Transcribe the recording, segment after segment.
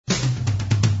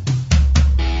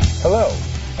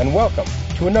and welcome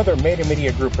to another Meta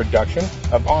Media Group production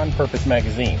of On Purpose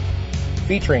Magazine,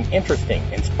 featuring interesting,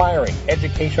 inspiring,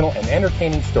 educational, and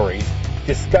entertaining stories,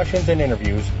 discussions, and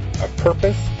interviews of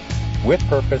purpose, with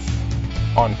purpose,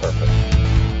 on purpose.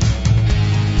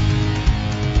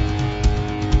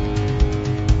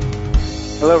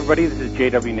 Hello, everybody. This is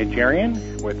J.W.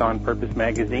 Nigerian with On Purpose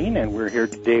Magazine, and we're here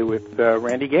today with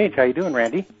Randy Gage. How you doing,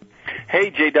 Randy? Hey,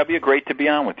 J.W. Great to be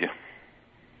on with you.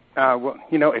 Well,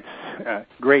 it's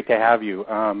great to have you.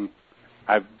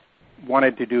 I've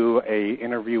wanted to do an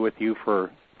interview with you for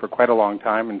quite a long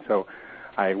time, and so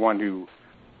I want to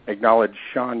acknowledge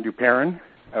Sean Duperrin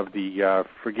of the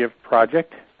Forgive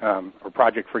Project, or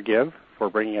Project Forgive, for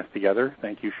bringing us together.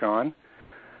 Thank you, Sean.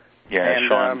 Yeah, and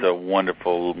Sean's a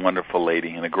wonderful, wonderful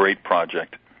lady and a great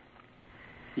project.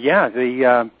 Yeah,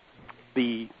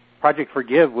 the Project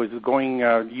Forgive was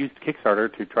used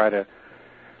Kickstarter to try to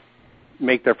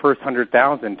make their first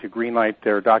 100,000 to greenlight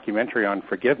their documentary on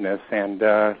forgiveness, and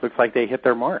looks like they hit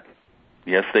their mark.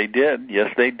 Yes, they did.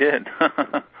 Yes, they did.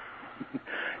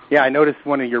 Yeah, I noticed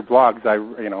one of your blogs.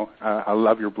 I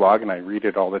love your blog, and I read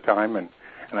it all the time, and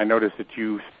I noticed that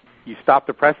you stopped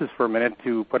the presses for a minute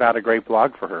to put out a great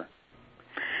blog for her.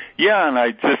 Yeah, and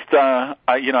I just,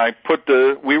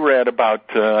 we were at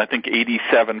about, I think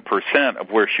 87%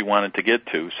 of where she wanted to get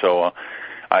to, so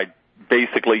I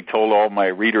basically told all my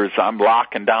readers I'm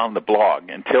locking down the blog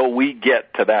until we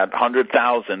get to that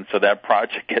 100,000 so that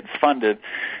project gets funded.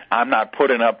 I'm not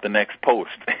putting up the next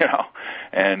post,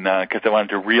 and because I wanted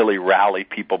to really rally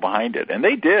people behind it. And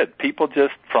they did. People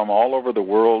just from all over the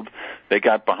world, they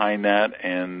got behind that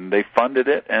and they funded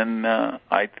it. And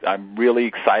I'm really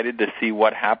excited to see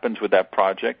what happens with that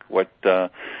project, what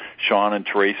Sean and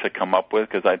Teresa come up with,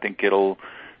 because I think it'll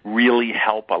really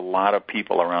help a lot of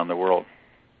people around the world.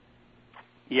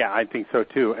 Yeah, I think so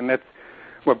too, and that's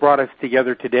what brought us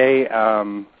together today.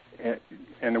 And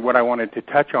what I wanted to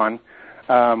touch on,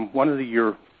 one of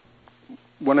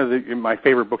my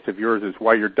favorite books of yours is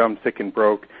Why You're Dumb, Sick, and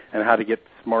Broke, and How to Get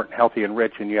Smart, Healthy, and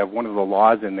Rich. And you have one of the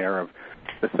laws in there of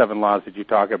the 7 laws that you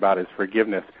talk about is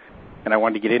forgiveness. And I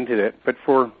wanted to get into it, but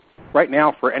for right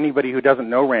now, for anybody who doesn't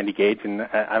know Randy Gage, and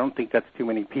I don't think that's too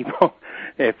many people,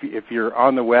 if you're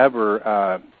on the web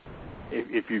or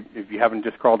if you haven't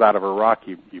just crawled out of a rock,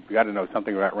 you've got to know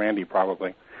something about Randy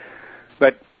probably.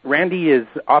 But Randy is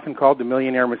often called the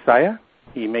Millionaire Messiah.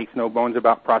 He makes no bones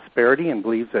about prosperity and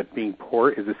believes that being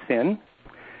poor is a sin.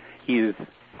 He is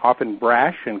often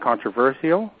brash and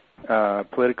controversial,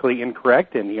 politically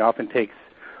incorrect, and he often takes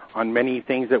on many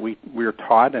things that we're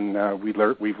taught and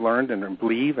we've learned and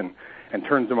believe and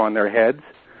turns them on their heads.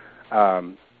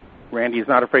 Randy is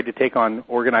not afraid to take on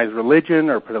organized religion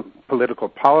or political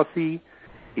policy.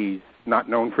 He's not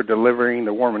known for delivering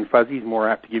the warm and fuzzies, more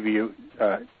apt to give you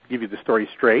the story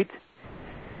straight.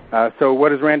 So what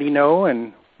does Randy know,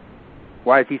 and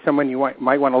why is he someone you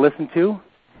might want to listen to?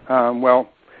 Well,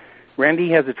 Randy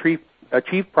has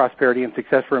achieved prosperity and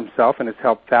success for himself and has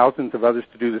helped thousands of others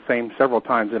to do the same several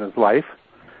times in his life.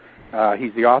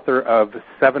 He's the author of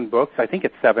 7 books. I think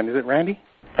it's 7. Is it, Randy?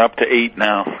 Up to 8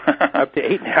 now. Up to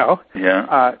 8 now.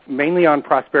 Yeah. Mainly on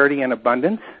prosperity and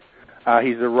abundance.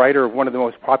 He's the writer of one of the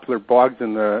most popular blogs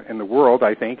in the world,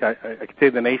 I think. I could say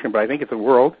the nation, but I think it's the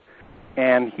world.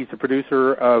 And he's the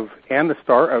producer and the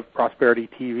star of Prosperity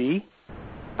TV,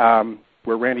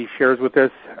 where Randy shares with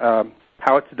us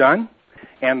how it's done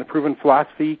and the proven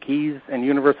philosophy, keys, and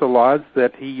universal laws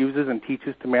that he uses and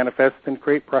teaches to manifest and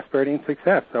create prosperity and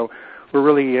success. So we're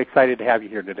really excited to have you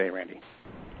here today, Randy.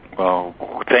 Well,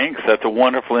 thanks. That's a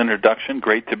wonderful introduction.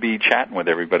 Great to be chatting with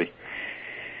everybody.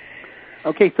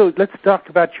 Okay, so let's talk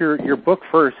about your book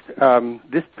first.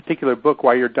 This particular book,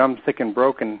 Why You're Dumb, Sick, and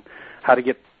Broke, and How to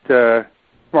Get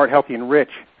Smart, Healthy, and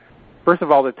Rich. First of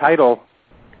all, the title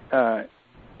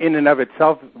in and of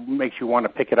itself makes you want to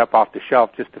pick it up off the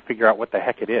shelf just to figure out what the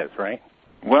heck it is, right?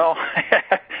 Well,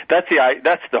 that's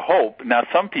the hope. Now,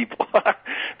 some people,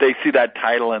 they see that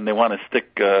title and they want to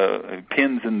stick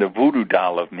pins in the voodoo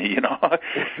doll of me,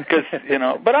 because,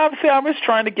 but obviously I was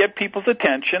trying to get people's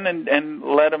attention and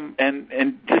let them,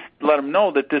 and just let them know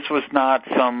that this was not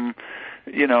some,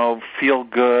 feel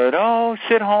good,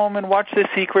 sit home and watch The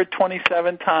Secret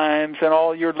 27 times and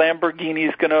all your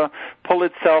Lamborghini's going to pull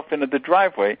itself into the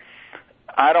driveway.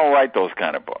 I don't write those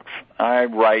kind of books. I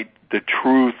write the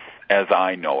truth as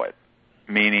I know it,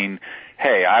 meaning,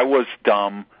 hey, I was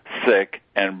dumb, sick,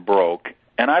 and broke,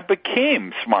 and I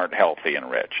became smart, healthy, and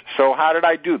rich. So how did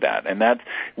I do that? And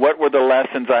what were the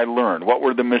lessons I learned? What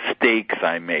were the mistakes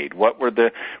I made? What was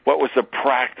the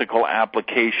practical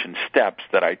application steps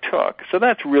that I took? So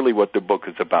that's really what the book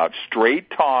is about, straight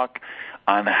talk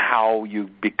on how you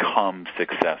become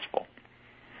successful.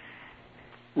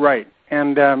 Right.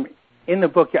 And in the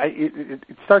book, it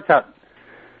starts out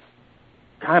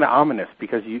kind of ominous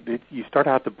because you start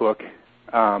out the book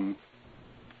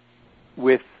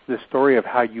with the story of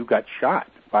how you got shot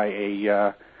by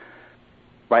a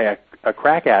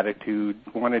crack addict who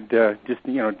wanted to just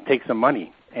take some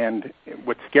money. And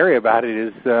what's scary about it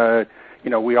is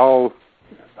we all,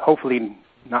 hopefully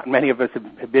not many of us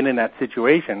have been in that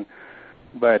situation,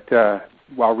 but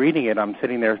while reading it, I'm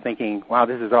sitting there thinking, wow,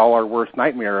 this is all our worst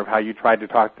nightmare of how you tried to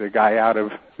talk the guy out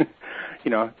of,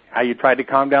 how you tried to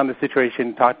calm down the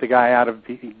situation, talk the guy out of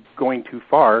going too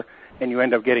far, and you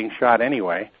end up getting shot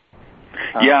anyway.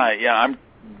 I'm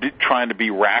trying to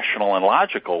be rational and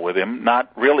logical with him,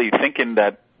 not really thinking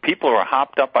that people who are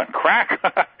hopped up on crack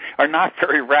are not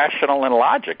very rational and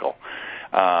logical.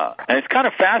 And it's kind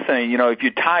of fascinating, if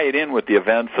you tie it in with the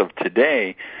events of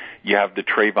today, you have the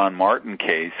Trayvon Martin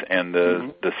case and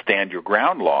the Stand Your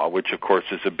Ground law, which, of course,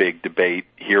 is a big debate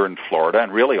here in Florida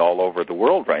and really all over the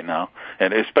world right now,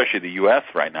 and especially the U.S.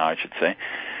 right now, I should say.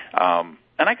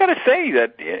 And I got to say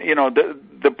that,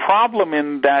 the problem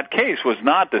in that case was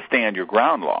not the Stand Your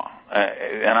Ground law.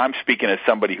 And I'm speaking as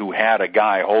somebody who had a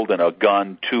guy holding a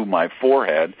gun to my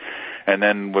forehead and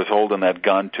then was holding that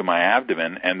gun to my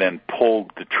abdomen and then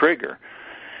pulled the trigger.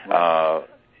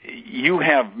 You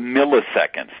have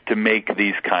milliseconds to make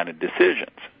these kind of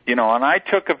decisions. And I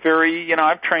took a very,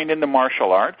 I've trained in the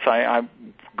martial arts. I'm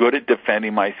good at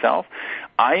defending myself.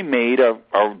 I made a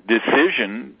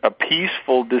decision, a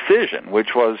peaceful decision, which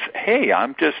was, hey,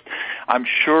 I'm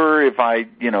sure if I,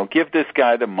 give this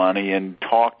guy the money and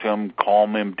talk to him,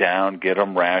 calm him down, get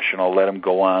him rational, let him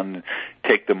go on,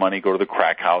 take the money, go to the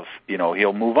crack house,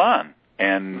 he'll move on.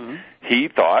 And he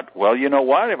thought, well, you know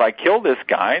what? If I kill this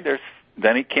guy,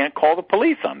 then he can't call the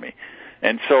police on me.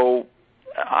 And so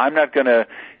I'm not going to,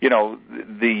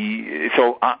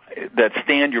 that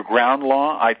Stand Your Ground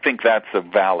law, I think that's a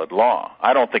valid law.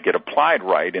 I don't think it applied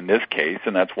right in this case,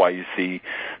 and that's why you see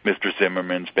Mr.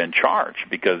 Zimmerman's been charged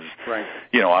because,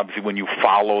 obviously when you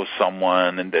follow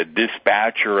someone and the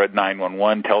dispatcher at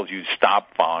 911 tells you stop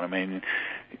following, I mean,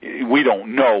 we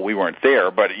don't know, we weren't there,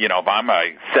 but, if I'm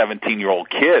a 17-year-old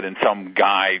kid and some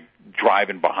guy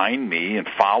driving behind me and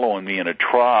following me in a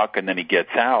truck, and then he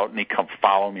gets out and he comes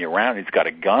following me around. He's got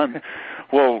a gun.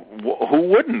 Well, who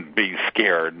wouldn't be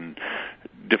scared and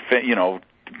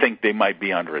think they might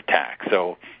be under attack?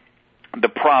 So the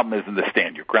problem isn't the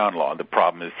Stand Your Ground law. The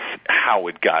problem is how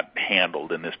it got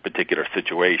handled in this particular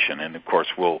situation. And of course,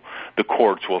 the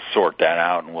courts will sort that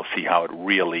out, and we'll see how it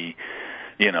really,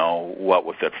 what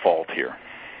was at fault here.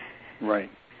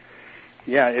 Right.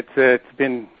 Yeah, it's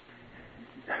been.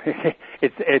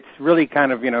 It's really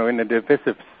kind of, in the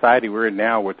divisive society we're in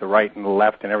now with the right and the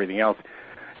left and everything else,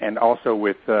 and also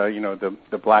with the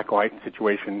black-white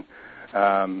situation.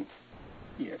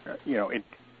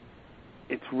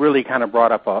 It's really kind of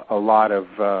brought up a lot of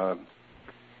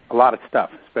stuff,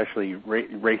 especially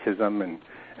racism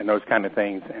and those kind of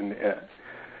things.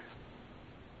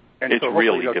 And it's so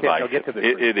really divisive.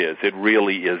 It is. It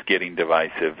really is getting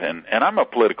divisive. And I'm a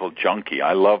political junkie.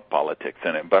 I love politics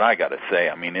in it. But I got to say,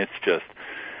 I mean, it's just,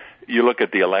 you look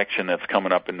at the election that's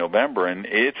coming up in November, and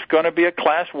it's going to be a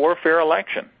class warfare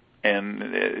election. And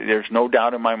there's no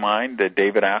doubt in my mind that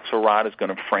David Axelrod is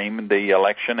going to frame the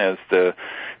election as the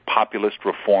populist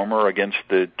reformer against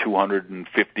the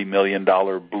 $250 million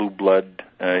blue blood,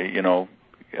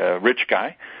 rich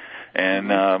guy.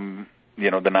 And,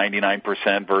 the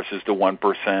 99% versus the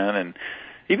 1%. And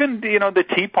even, the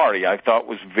Tea Party I thought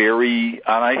was very,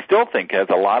 and I still think has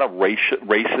a lot of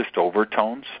racist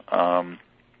overtones. So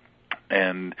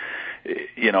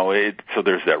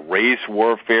there's that race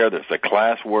warfare, there's the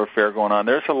class warfare going on.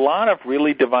 There's a lot of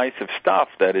really divisive stuff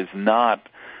that is not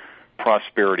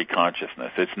prosperity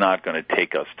consciousness. It's not going to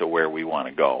take us to where we want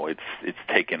to go. It's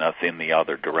taking us in the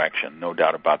other direction, no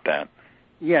doubt about that.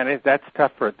 Yeah, and that's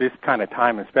tough for this kind of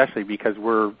time, especially because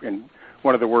we're in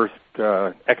one of the worst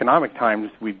economic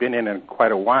times we've been in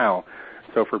quite a while.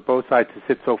 So for both sides to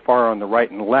sit so far on the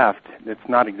right and left, it's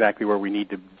not exactly where we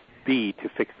need to be to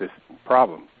fix this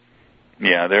problem.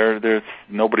 Yeah, there's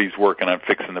nobody's working on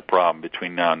fixing the problem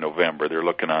between now and November. They're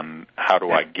looking on how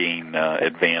do I gain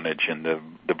advantage in the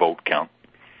vote count.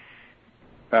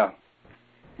 I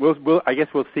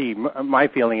guess we'll see. My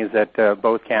feeling is that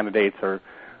both candidates are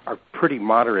pretty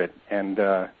moderate, and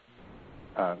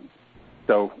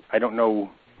so I don't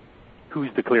know who's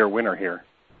the clear winner here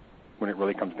when it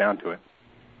really comes down to it.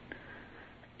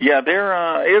 Yeah,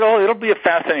 it'll be a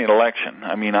fascinating election.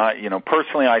 I mean,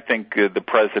 personally, I think the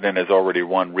president has already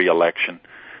won re-election,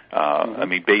 I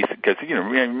mean, basic, because,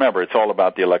 remember, it's all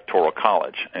about the Electoral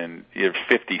College, and it's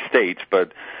 50 states,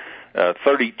 but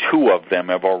 32 of them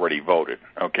have already voted,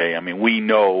 okay? I mean, we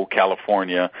know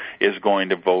California is going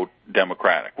to vote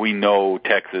Democratic. We know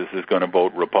Texas is going to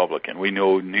vote Republican. We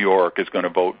know New York is going to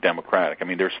vote Democratic. I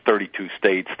mean, there's 32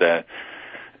 states that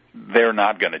they're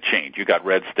not going to change. You got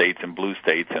red states and blue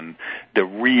states, and the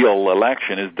real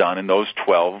election is done in those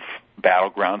 12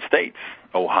 battleground states.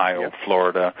 Ohio, yep.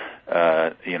 Florida,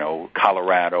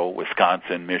 Colorado,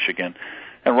 Wisconsin, Michigan.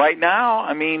 And right now,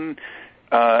 I mean,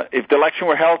 if the election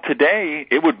were held today,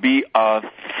 it would be a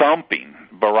thumping.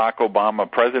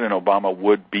 President Obama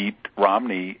would beat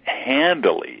Romney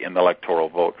handily in the electoral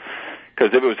vote.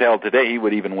 Because if it was held today, he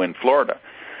would even win Florida.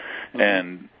 Mm-hmm.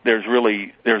 And there's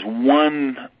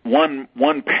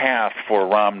one path for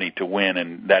Romney to win,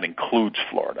 and that includes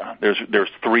Florida. There's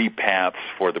three paths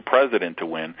for the president to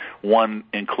win. One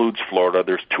includes Florida.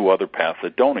 There's two other paths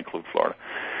that don't include Florida.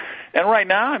 And right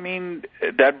now, I mean,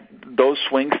 those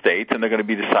swing states, and they're going to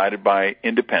be decided by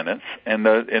independents, and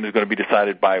it's going to be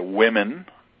decided by women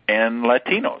and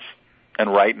Latinos.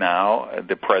 And right now,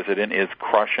 the president is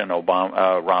crushing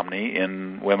Romney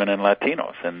in women and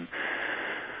Latinos. And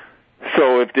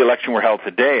so if the election were held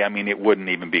today, I mean, it wouldn't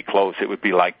even be close. It would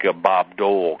be like a Bob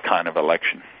Dole kind of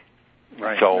election.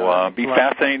 Right. So be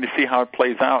fascinating to see how it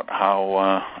plays out,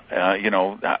 how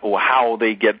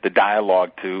they get the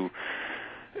dialogue to.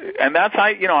 And that's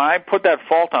I put that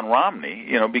fault on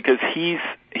Romney, because he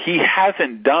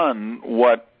hasn't done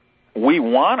what we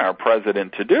want our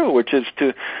president to do, which is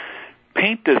to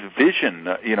paint this vision,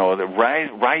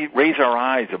 raise our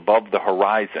eyes above the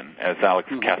horizon, as Alex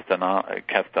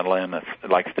Castellanos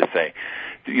likes to say.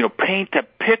 Paint a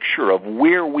picture of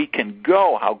where we can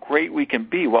go, how great we can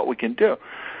be, what we can do.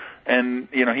 And,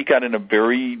 he got in a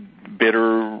very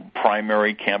bitter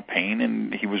primary campaign,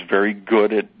 and he was very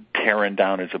good at tearing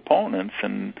down his opponents,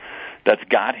 and that's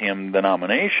got him the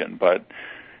nomination. But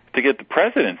to get the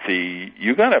presidency,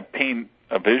 you got to paint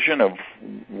a vision of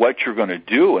what you're going to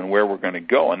do and where we're going to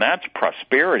go, and that's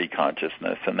prosperity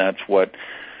consciousness, and that's what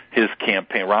his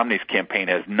campaign, Romney's campaign,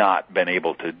 has not been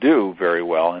able to do very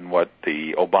well, and what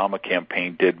the Obama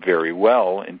campaign did very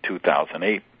well in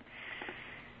 2008.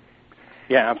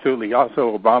 Yeah, absolutely.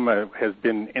 Also, Obama has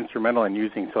been instrumental in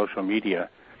using social media.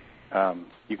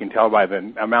 You can tell by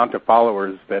the amount of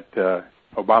followers that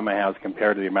Obama has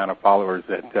compared to the amount of followers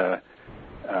that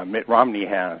Mitt Romney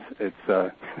has.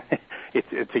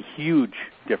 It's a huge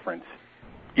difference.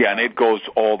 Yeah, and it goes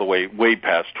all the way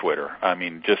past Twitter. I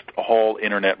mean, just whole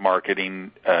internet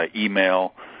marketing,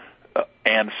 email,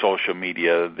 and social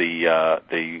media.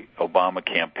 The Obama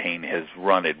campaign has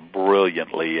run it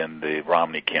brilliantly, and the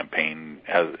Romney campaign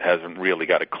hasn't really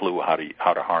got a clue how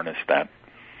to harness that.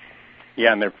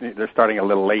 Yeah, and they're starting a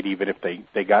little late, even if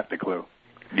they got the clue.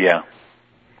 Yeah.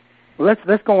 Well,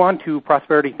 let's go on to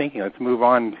prosperity thinking. Let's move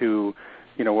on to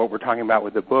what we're talking about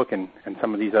with the book and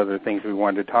some of these other things we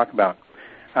wanted to talk about.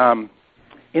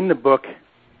 In the book,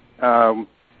 one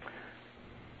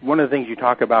of the things you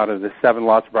talk about are the 7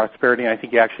 laws of prosperity, and I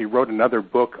think you actually wrote another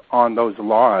book on those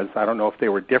laws. I don't know if they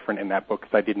were different in that book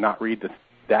because I did not read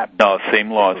that book. No,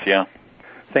 same laws, yeah.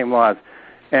 Same laws.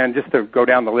 And just to go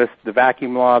down the list, the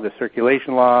vacuum law, the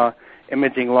circulation law,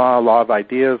 imaging law, law of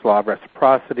ideas, law of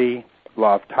reciprocity,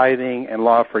 law of tithing, and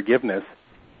law of forgiveness.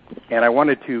 And I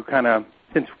wanted to kind of,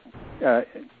 since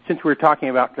we're talking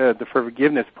about the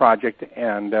Forgiveness Project,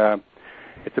 and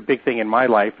it's a big thing in my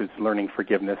life is learning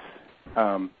forgiveness,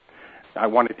 I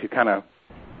wanted to kind of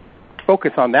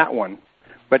focus on that one.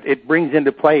 But it brings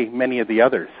into play many of the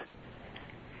others.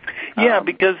 Yeah,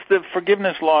 because the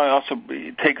forgiveness law also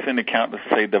takes into account, let's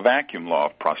say, the vacuum law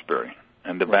of prosperity.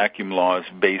 And the vacuum law is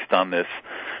based on this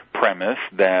premise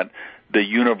that the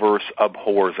universe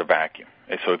abhors a vacuum.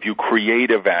 And so if you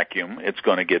create a vacuum, it's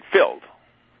going to get filled.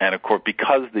 And, of course,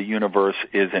 because the universe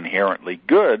is inherently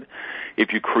good,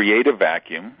 if you create a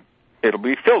vacuum, it'll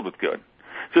be filled with good.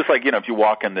 Just like, if you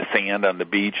walk in the sand on the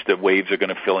beach, the waves are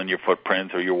going to fill in your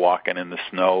footprints, or you're walking in the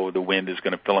snow, the wind is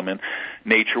going to fill them in.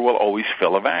 Nature will always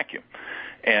fill a vacuum.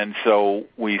 And so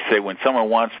we say when someone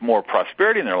wants more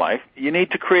prosperity in their life, you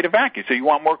need to create a vacuum. So you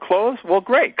want more clothes? Well,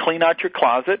 great. Clean out your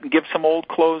closet and give some old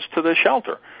clothes to the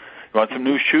shelter. You want some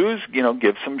new shoes?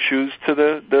 Give some shoes to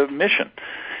the mission.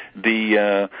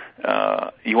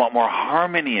 You want more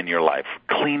harmony in your life.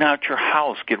 Clean out your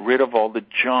house. Get rid of all the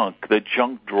junk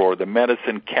drawer, the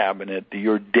medicine cabinet,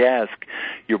 your desk.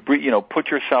 Put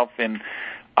yourself in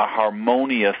a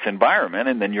harmonious environment,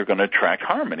 and then you're going to attract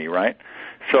harmony, right?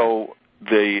 So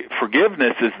the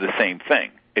forgiveness is the same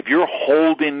thing. If you're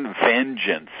holding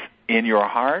vengeance in your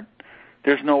heart,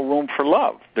 there's no room for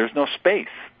love. There's no space.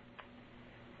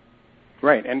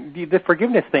 Right, and the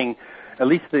forgiveness thing, at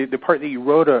least the part that you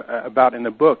wrote about in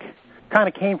the book, kind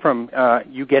of came from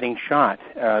you getting shot.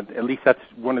 At least that's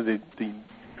one of the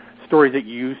stories that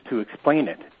you used to explain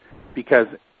it. Because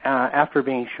after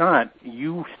being shot,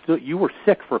 you were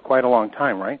sick for quite a long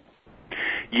time, right?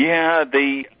 Yeah,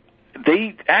 they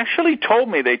actually told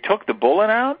me they took the bullet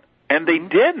out, and they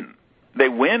didn't. They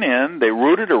went in, they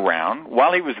rooted around.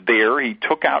 While he was there, he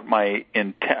took out my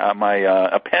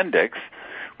appendix,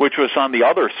 which was on the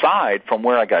other side from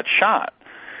where I got shot.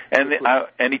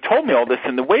 And he told me all this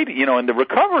in the in the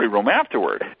recovery room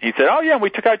afterward. He said, "Oh yeah, we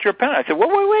took out your appendix." I said,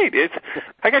 "Wait!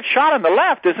 I got shot on the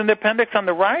left. Isn't the appendix on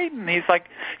the right?" And he's like,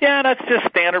 "Yeah, that's just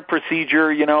standard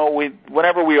procedure.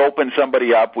 Whenever we open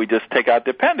somebody up, we just take out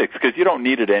the appendix because you don't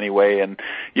need it anyway, and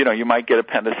you might get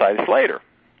appendicitis later."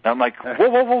 And I'm like,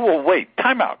 "Whoa! Wait,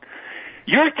 time out.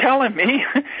 You're telling me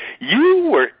you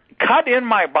were cut in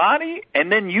my body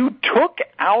and then you took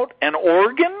out an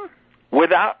organ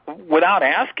without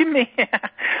asking me?"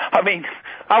 I mean,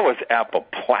 I was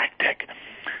apoplectic.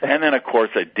 And then, of course,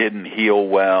 it didn't heal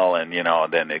well, and,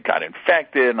 then it got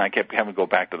infected, and I kept having to go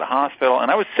back to the hospital.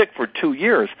 And I was sick for 2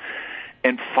 years.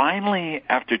 And finally,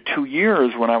 after 2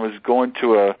 years, when I was going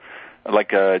to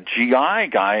a GI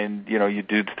guy, and, you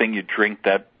do the thing, you drink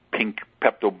that pink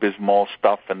Pepto-Bismol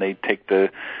stuff, and they take the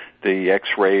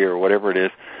X-ray or whatever it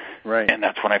is. Right. And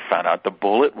that's when I found out the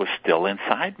bullet was still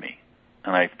inside me.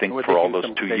 And I think for all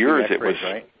those 2 years it was,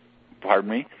 right?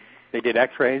 Pardon me? They did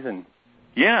X-rays and...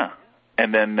 Yeah.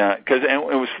 And then, because it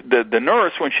was the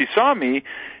nurse, when she saw me,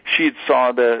 she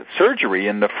saw the surgery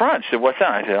in the front. She said, "What's that?"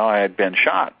 I said, "Oh, I had been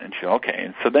shot." And she said, "Okay."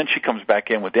 And so then she comes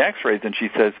back in with the X-rays and she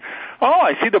says, "Oh,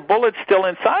 I see the bullet's still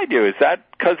inside you. Is that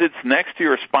because it's next to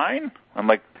your spine?" I'm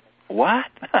like, "What?"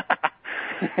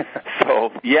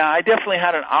 So, yeah, I definitely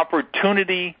had an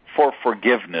opportunity for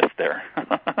forgiveness there.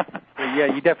 Yeah,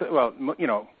 you definitely,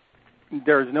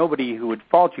 there's nobody who would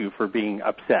fault you for being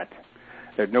upset.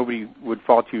 Nobody would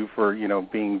fault you for,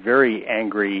 being very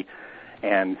angry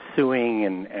and suing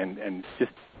and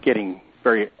just getting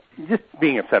just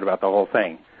being upset about the whole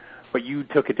thing. But you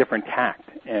took a different tact.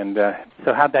 And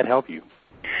so how'd that help you?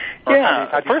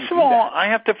 Yeah, first of all, I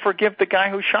have to forgive the guy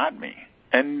who shot me.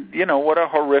 And, what a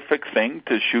horrific thing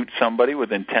to shoot somebody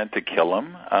with intent to kill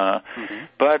him.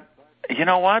 But you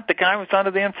know what? The guy was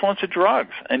under the influence of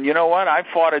drugs. And you know what? I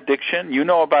fought addiction. You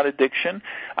know about addiction.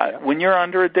 When you're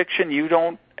under addiction, you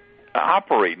don't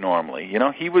operate normally.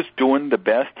 He was doing the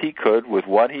best he could with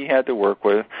what he had to work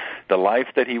with, the life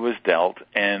that he was dealt,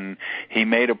 and he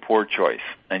made a poor choice.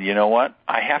 And you know what?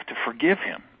 I have to forgive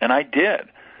him. And I did.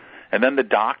 And then the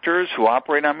doctors who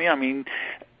operate on me,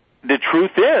 the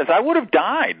truth is, I would have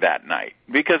died that night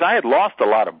because I had lost a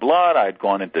lot of blood. I had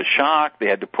gone into shock. They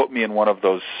had to put me in one of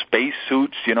those space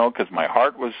suits, because my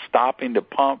heart was stopping to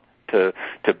pump, to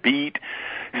beat.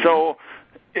 So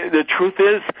the truth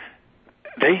is,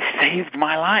 they saved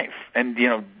my life. And,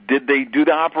 did they do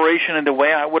the operation in the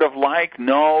way I would have liked?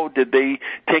 No. Did they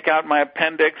take out my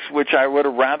appendix, which I would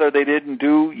have rather they didn't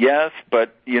do? Yes.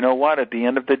 But you know what? At the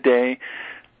end of the day,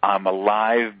 I'm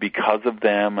alive because of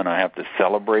them, and I have to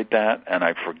celebrate that, and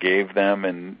I forgave them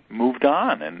and moved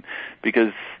on. And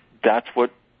because that's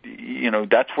what,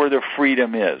 that's where the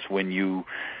freedom is, when you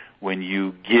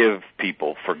give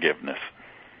people forgiveness.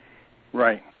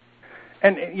 Right.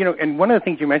 And, and one of the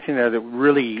things you mentioned there that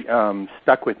really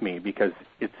stuck with me, because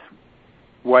it's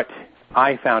what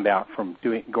I found out from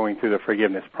going through the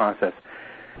forgiveness process,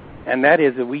 and that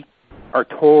is that we are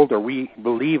told, or we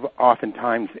believe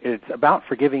oftentimes, it's about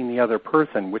forgiving the other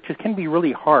person, which can be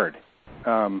really hard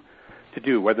to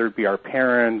do, whether it be our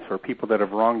parents or people that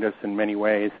have wronged us in many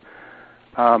ways.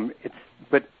 So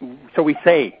we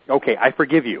say, okay, I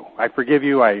forgive you, I put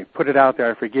it out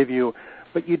there, I forgive you,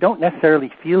 but you don't necessarily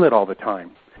feel it all the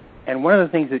time. And one of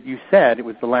the things that you said, it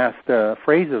was the last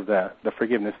phrase of the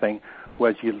forgiveness thing,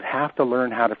 was you have to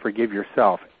learn how to forgive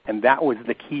yourself, and that was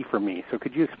the key for me. So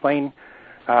could you explain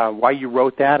why you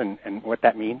wrote that and what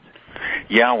that means?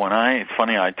 Yeah, it's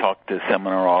funny, I talk to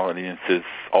seminar audiences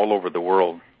all over the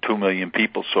world, 2 million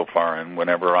people so far, and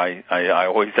whenever I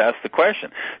always ask the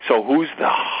question, so who's the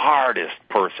hardest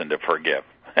person to forgive?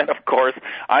 And of course,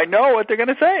 I know what they're going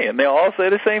to say, and they all say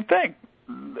the same thing,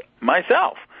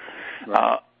 myself.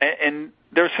 Right. And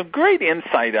there's some great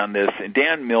insight on this.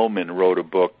 Dan Millman wrote a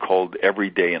book called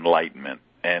Everyday Enlightenment.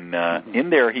 And in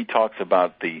there he talks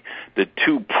about the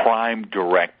two prime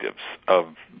directives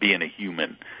of being a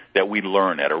human that we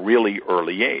learn at a really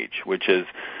early age, which is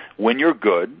when you're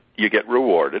good, you get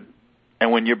rewarded,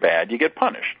 and when you're bad, you get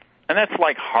punished. And that's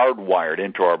like hardwired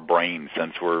into our brains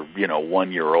since we're,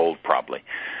 1 year old probably.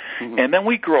 And then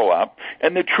we grow up,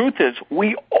 and the truth is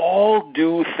we all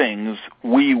do things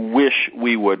we wish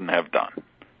we wouldn't have done.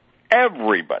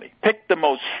 Everybody. Pick the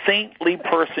most saintly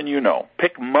person you know.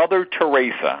 Pick Mother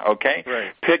Teresa, okay?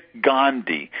 Right. Pick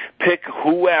Gandhi. Pick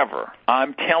whoever.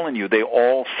 I'm telling you, they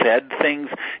all said things,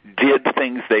 did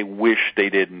things they wish they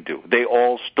didn't do. They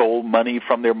all stole money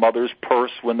from their mother's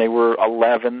purse when they were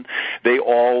 11. They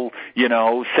all,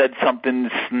 said something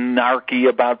snarky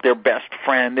about their best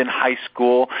friend in high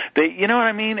school. They, you know what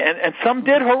I mean? And some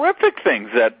did horrific things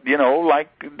that, like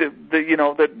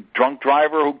the drunk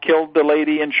driver who killed the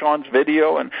lady in Sean's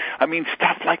video, and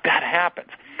stuff like that happens.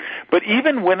 But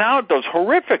even without those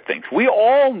horrific things, we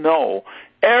all know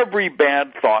every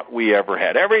bad thought we ever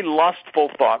had, every lustful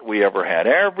thought we ever had,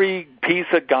 every piece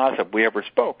of gossip we ever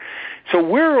spoke. So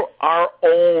we're our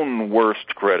own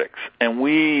worst critics, and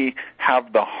we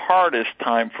have the hardest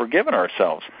time forgiving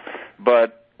ourselves.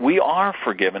 But we are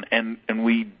forgiven, and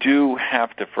we do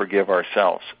have to forgive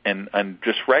ourselves, and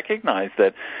just recognize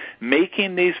that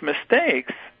making these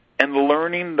mistakes and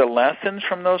learning the lessons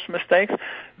from those mistakes,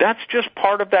 that's just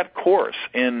part of that course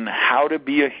in how to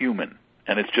be a human.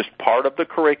 And it's just part of the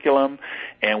curriculum,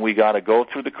 and we got to go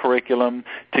through the curriculum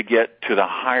to get to the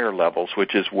higher levels,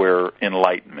 which is where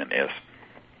enlightenment is.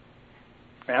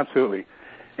 Absolutely.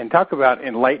 And talk about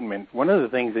enlightenment. One of the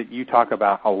things that you talk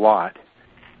about a lot,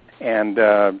 and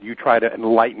you try to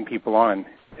enlighten people on,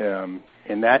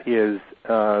 and that is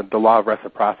the law of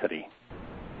reciprocity.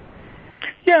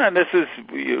 Yeah, and this is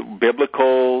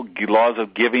biblical laws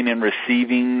of giving and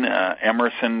receiving.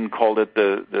 Emerson called it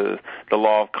the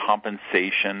law of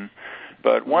compensation.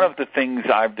 But one of the things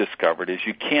I've discovered is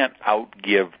you can't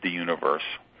outgive the universe.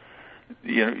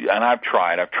 And I've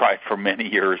tried for many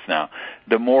years now.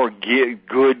 The more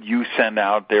good you send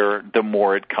out there, the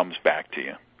more it comes back to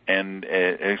you. And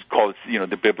it's called,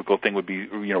 the biblical thing would be,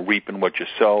 reaping what you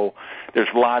sow. There's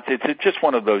lots. It's just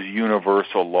one of those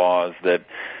universal laws that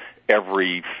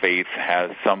every faith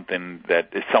has something that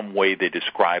is some way they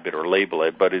describe it or label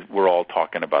it, but we're all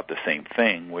talking about the same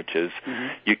thing, which is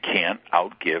you can't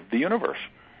outgive the universe,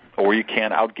 or you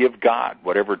can't outgive God,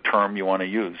 whatever term you want to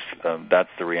use. That's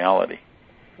the reality.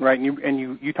 Right, and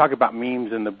you talk about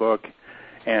memes in the book,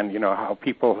 and how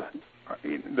people,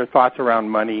 their thoughts around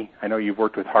money. I know you've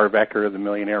worked with Harv Eker, the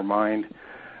Millionaire Mind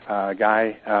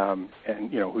guy, and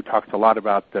who talks a lot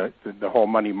about the whole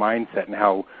money mindset and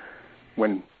how,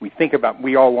 when we think about,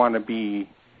 we all want to be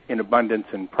in abundance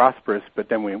and prosperous, but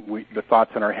then the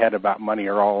thoughts in our head about money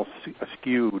are all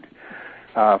skewed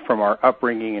from our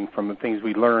upbringing and from the things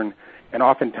we learn. And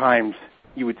oftentimes,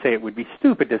 you would say it would be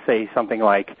stupid to say something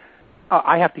like,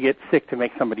 I have to get sick to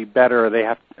make somebody better,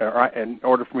 or in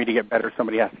order for me to get better,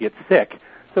 somebody has to get sick.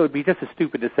 So it would be just as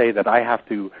stupid to say that I have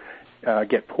to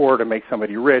get poor to make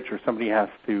somebody rich, or somebody has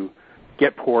to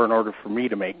get poor in order for me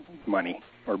to make money.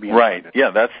 Right. Yeah,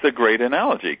 that's the great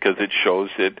analogy, because it shows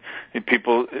that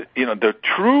people, the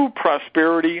true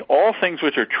prosperity, all things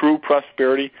which are true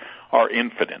prosperity are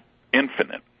infinite.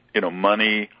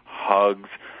 Money, hugs,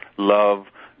 love,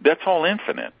 that's all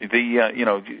infinite.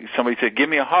 Somebody said, give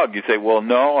me a hug. You say, well,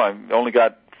 no, I've only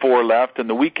got 4 left and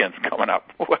the weekend's coming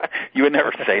up. You would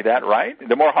never say that, right?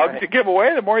 The more hugs you give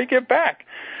away, the more you get back.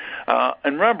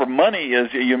 And remember, money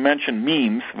is, you mentioned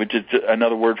memes, which is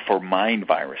another word for mind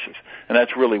viruses. And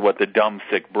that's really what the Dumb,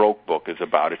 Sick, Broke book is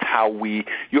about. It's how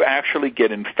you actually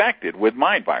get infected with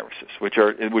mind viruses, which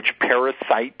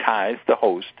parasitize the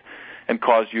host and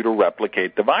cause you to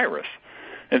replicate the virus.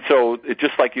 And so it's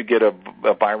just like you get a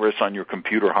virus on your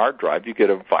computer hard drive, you get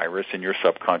a virus in your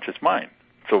subconscious mind.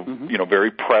 So,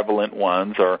 very prevalent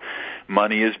ones are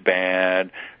money is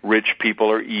bad, rich people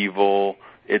are evil,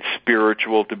 it's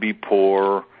spiritual to be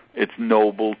poor, it's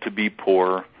noble to be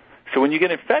poor. So when you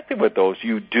get infected with those,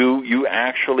 you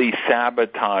actually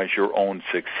sabotage your own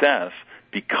success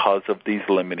because of these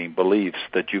limiting beliefs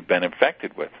that you've been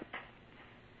infected with.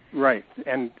 Right.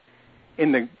 And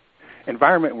in the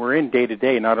environment we're in day to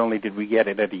day, not only did we get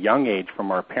it at a young age from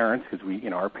our parents, because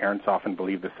our parents often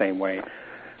believe the same way,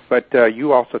 but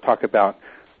you also talk about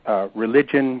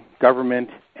religion, government,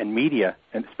 and media,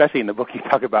 and especially in the book you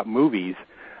talk about movies,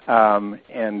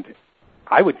 and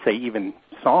I would say even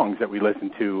songs that we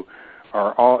listen to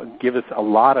are all give us a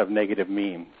lot of negative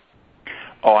meme.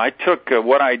 Oh, I took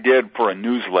what I did for a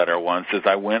newsletter once is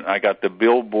I got the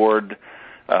Billboard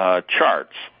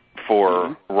charts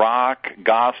for rock,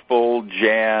 gospel,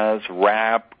 jazz,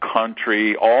 rap,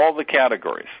 country, all the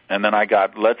categories. And then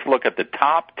let's look at the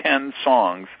top 10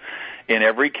 songs in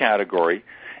every category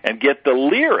and get the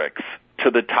lyrics to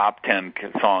the top 10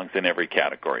 songs in every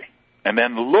category. And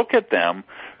then look at them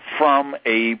from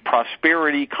a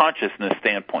prosperity consciousness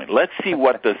standpoint. Let's see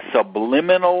what the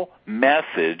subliminal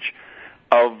message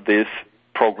of this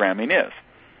programming is.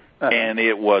 And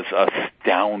it was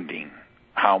astounding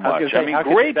how much. I mean,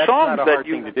 great songs that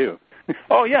you to do.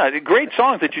 Oh yeah, great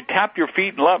songs that you tap your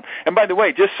feet and love. And by the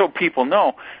way, just so people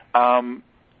know,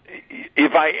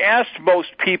 if I asked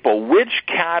most people which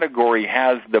category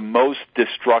has the most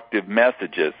destructive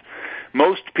messages,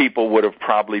 most people would have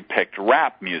probably picked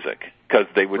rap music, because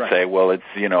they would say, well, it's,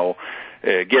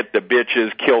 get the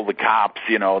bitches, kill the cops,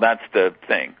 that's the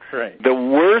thing. Right. The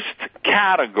worst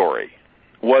category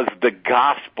was the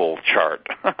gospel chart.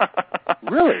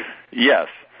 Really? Yes,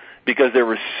 because there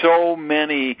were so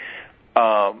many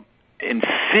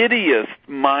insidious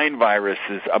mind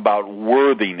viruses about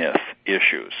worthiness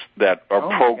issues that are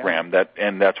programmed,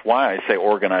 and that's why I say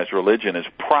organized religion is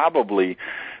probably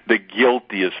the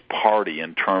guiltiest party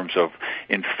in terms of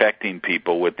infecting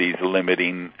people with these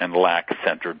limiting and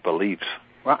lack-centered beliefs.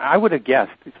 Well, I would have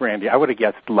guessed, Randy,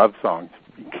 love songs,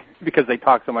 because they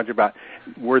talk so much about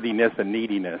worthiness and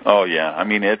neediness. Oh, yeah. I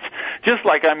mean, it's just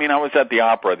like, I was at the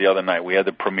opera the other night. We had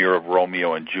the premiere of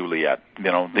Romeo and Juliet,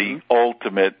 the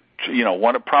ultimate,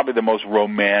 one of probably the most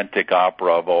romantic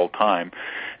opera of all time,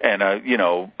 and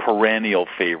a, perennial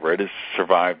favorite. Has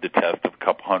survived the test of a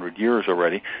couple hundred years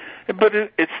already. But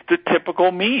it's the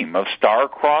typical meme of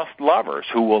star-crossed lovers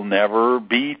who will never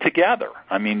be together.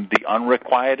 I mean, the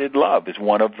unrequited love is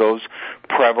one of those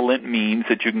prevalent memes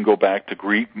that you can go back to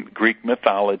Greek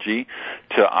mythology,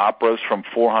 to operas from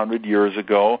 400 years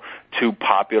ago, to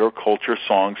popular culture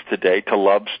songs today, to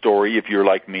Love Story. If you're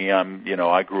like me,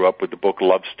 I grew up with the book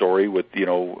Love Story with,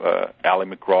 Ally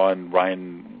McGraw and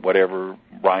Ryan, whatever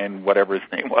his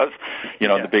name was,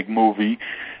 the big movie.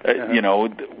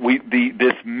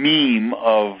 This meme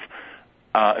of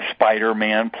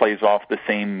Spider-Man plays off the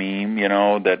same meme,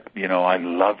 that, I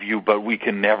love you, but we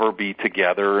can never be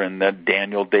together, and that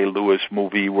Daniel Day-Lewis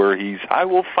movie where I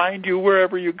will find you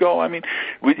wherever you go. I mean,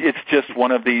 it's just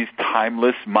one of these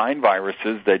timeless mind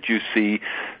viruses that you see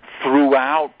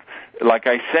throughout, like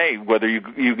I say, whether you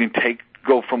can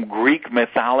go from Greek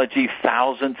mythology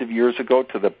thousands of years ago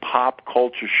to the pop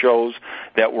culture shows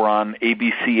that were on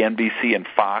ABC, NBC, and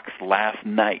Fox last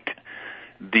night.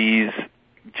 These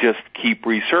just keep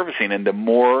resurfacing, and the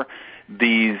more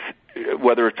these,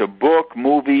 whether it's a book,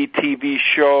 movie, TV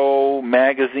show,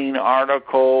 magazine,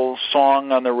 article,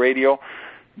 song on the radio,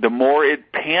 the more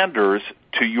it panders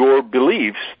to your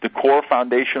beliefs, the core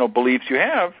foundational beliefs you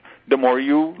have, the more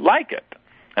you like it.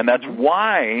 And that's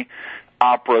why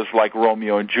operas like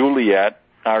Romeo and Juliet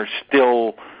are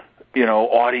still,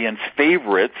 audience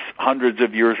favorites hundreds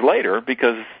of years later,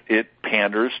 because it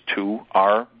panders to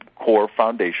our core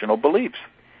foundational beliefs.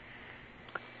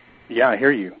 Yeah, I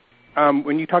hear you.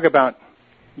 When you talk about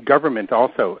government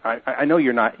also, I know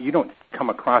you don't come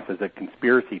across as a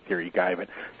conspiracy theory guy, but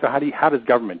so how does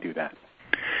government do that?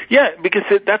 Yeah, because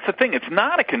that's the thing. It's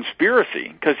not a conspiracy,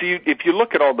 because if you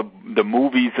look at all the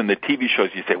movies and the TV shows,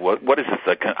 you say, what is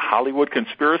this, a Hollywood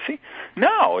conspiracy?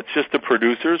 No, it's just the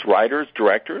producers, writers,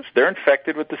 directors. They're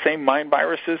infected with the same mind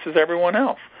viruses as everyone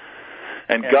else.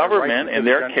 And government, in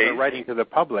their case, they're writing to the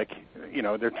public. You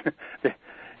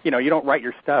don't write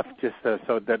your stuff just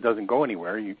so that doesn't go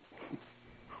anywhere. If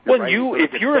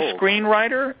you're a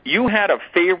screenwriter, you had a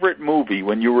favorite movie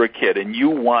when you were a kid, and you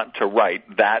want to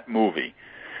write that movie.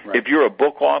 Right. If you're a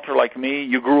book author like me,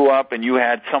 you grew up and you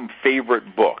had some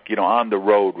favorite book, On the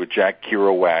Road with Jack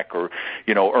Kerouac, or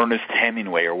Ernest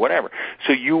Hemingway or whatever.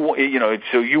 So you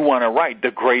want to write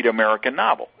the great American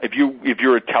novel. If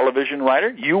you're a television writer,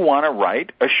 you want to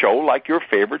write a show like your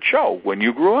favorite show when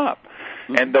you grew up.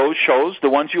 Mm-hmm. And those shows,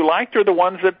 the ones you liked, are the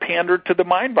ones that pandered to the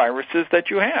mind viruses that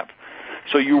you have.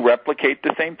 So you replicate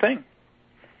the same thing.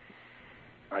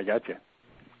 I got you.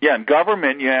 Yeah, and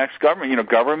government, you ask government,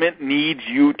 government needs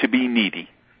you to be needy.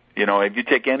 If you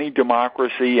take any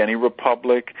democracy, any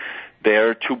republic,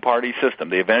 they're a two-party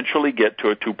system. They eventually get to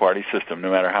a two-party system,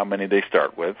 no matter how many they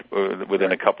start with.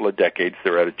 Within a couple of decades,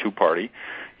 they're at a two-party.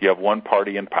 You have one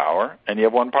party in power, and you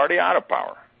have one party out of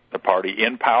power. The party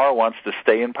in power wants to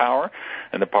stay in power,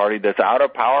 and the party that's out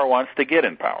of power wants to get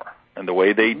in power. And the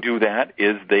way they do that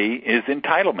is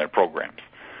entitlement programs.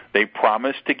 They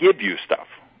promise to give you stuff,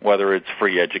 whether it's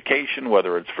free education,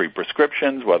 whether it's free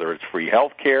prescriptions, whether it's free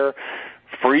health care,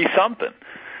 free something.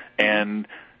 And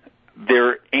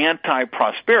they're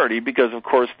anti-prosperity because, of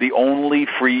course, the only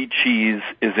free cheese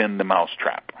is in the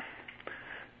mousetrap.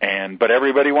 But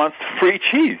everybody wants free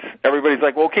cheese. Everybody's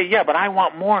like, well, okay, yeah, but I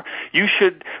want more. You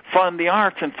should fund the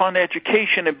arts and fund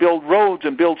education and build roads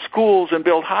and build schools and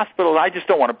build hospitals. I just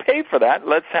don't want to pay for that.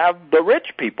 Let's have the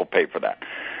rich people pay for that.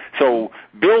 So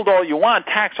build all you want,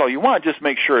 tax all you want, just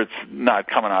make sure it's not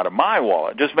coming out of my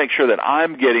wallet. Just make sure that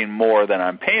I'm getting more than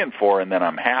I'm paying for, and then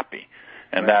I'm happy.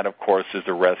 And that, of course, is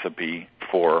a recipe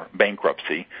for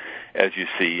bankruptcy, as you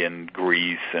see in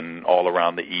Greece and all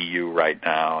around the EU right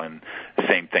now, and the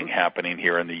same thing happening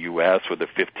here in the U.S. with a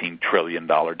 $15 trillion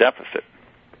deficit.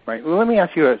 Right. Well, let me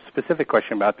ask you a specific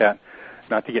question about that,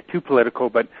 not to get too political,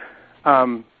 but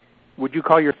would you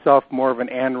call yourself more of an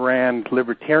Ayn Rand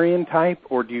libertarian type,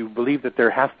 or do you believe that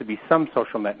there has to be some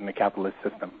social net in the capitalist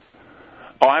system?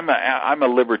 Oh, I'm a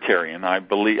libertarian. I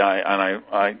believe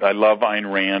I love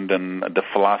Ayn Rand and the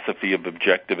philosophy of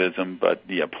objectivism, but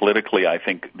politically, I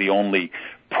think the only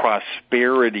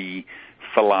prosperity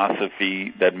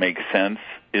philosophy that makes sense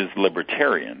is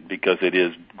libertarian, because it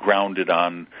is grounded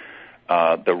on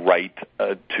the right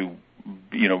to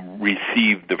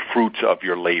receive the fruits of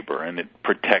your labor, and it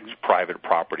protects private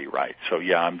property rights. So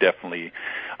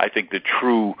I think the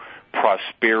true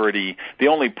prosperity, the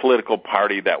only political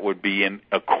party that would be in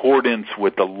accordance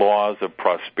with the laws of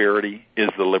prosperity is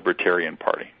the Libertarian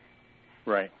Party.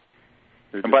 Right.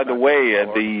 And by the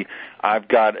way, I've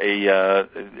got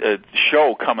a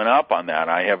show coming up on that.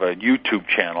 I have a YouTube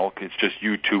channel. It's just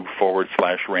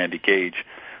YouTube/Randy Gage.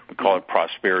 We call it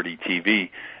Prosperity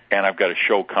TV. And I've got a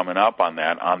show coming up on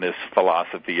that, on this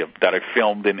philosophy that I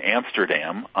filmed in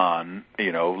Amsterdam on,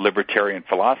 libertarian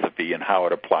philosophy and how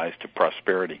it applies to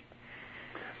prosperity.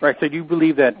 Right. So do you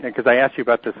believe that, because I asked you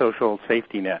about the social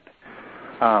safety net,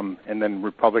 and then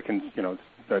Republicans,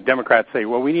 the Democrats say,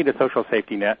 well, we need a social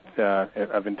safety net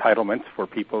of entitlements for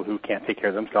people who can't take care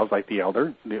of themselves, like the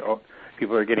elder,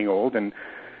 people who are getting old. And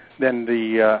then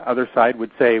the other side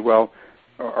would say, well,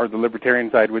 or the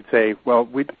libertarian side would say, well,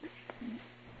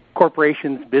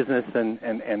 corporations, business,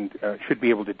 and should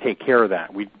be able to take care of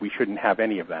that. We shouldn't have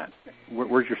any of that.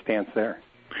 Where's your stance there?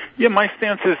 Yeah, my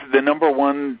stance is the number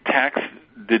one tax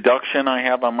deduction I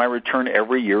have on my return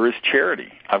every year is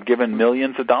charity. I've given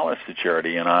millions of dollars to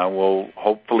charity, and I will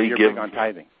hopefully You're give big on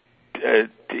tithing.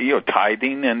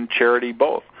 Tithing and charity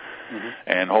both. Mm-hmm.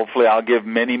 And hopefully I'll give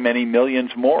many, many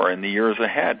millions more in the years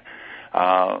ahead.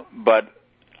 But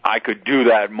I could do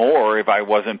that more if I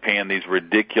wasn't paying these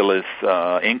ridiculous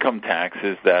income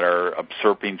taxes that are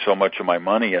usurping so much of my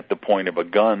money at the point of a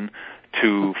gun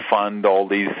to fund all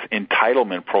these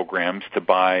entitlement programs to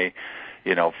buy,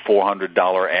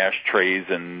 $400 ashtrays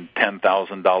and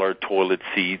 $10,000 toilet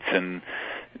seats and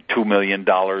 $2 million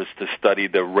to study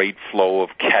the rate flow of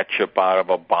ketchup out of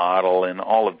a bottle and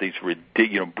all of these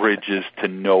bridges to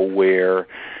nowhere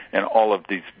and all of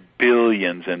these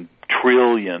billions and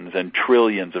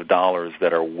trillions of dollars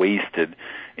that are wasted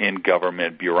in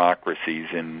government bureaucracies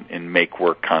in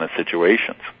make-work kind of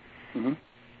situations. Mm-hmm.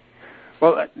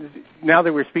 Well, now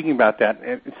that we're speaking about that,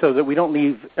 so that we don't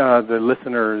leave the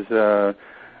listeners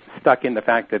stuck in the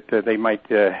fact that they might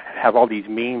have all these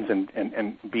memes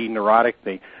and be neurotic.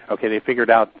 They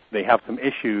figured out they have some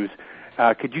issues.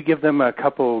 Could you give them a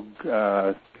couple,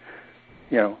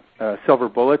 silver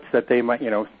bullets that they might,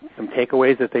 some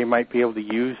takeaways that they might be able to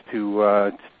use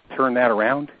to turn that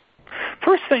around?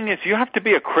 First thing is you have to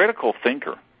be a critical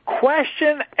thinker.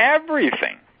 Question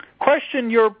everything. Question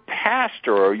your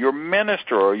pastor or your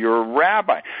minister or your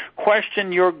rabbi.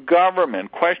 Question your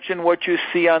government. Question what you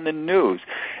see on the news.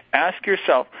 Ask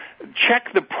yourself,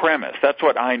 check the premise. That's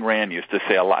what Ayn Rand used to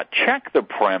say a lot. Check the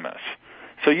premise.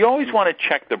 So you always want to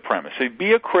check the premise. So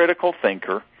be a critical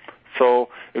thinker. So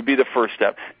it would be the first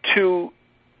step. To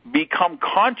become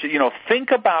conscious,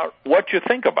 think about what you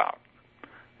think about.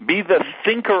 Be the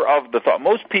thinker of the thought.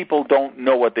 Most people don't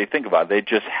know what they think about. It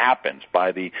just happens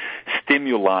by the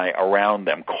stimuli around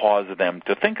them, cause them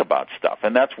to think about stuff.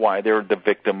 And that's why they're the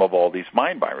victim of all these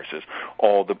mind viruses,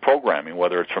 all the programming,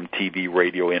 whether it's from TV,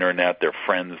 radio, internet, their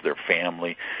friends, their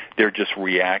family. They're just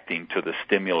reacting to the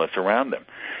stimulus around them.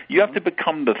 You have to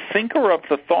become the thinker of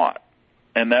the thought.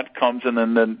 And that comes, and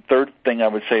then the third thing I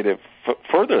would say to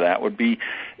further that would be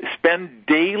spend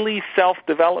daily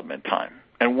self-development time.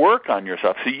 And work on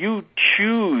yourself. So you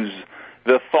choose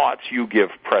the thoughts you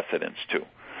give precedence to.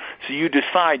 So you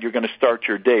decide you're going to start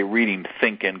your day reading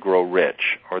Think and Grow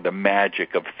Rich, or The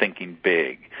Magic of Thinking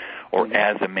Big, or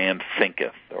As a Man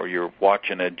Thinketh, or you're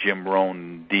watching a Jim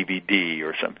Rohn DVD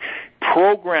or something.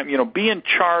 Program, be in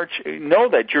charge. Know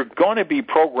that you're going to be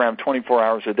programmed 24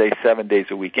 hours a day, 7 days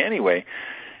a week anyway.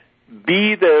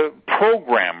 Be the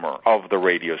programmer of the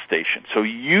radio station. So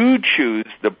you choose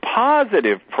the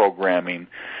positive programming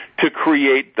to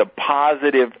create the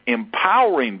positive,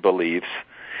 empowering beliefs,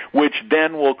 which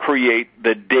then will create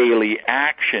the daily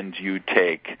actions you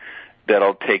take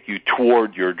that'll take you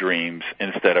toward your dreams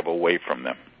instead of away from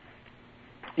them.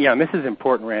 Yeah, and this is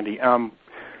important, Randy.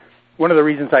 one of the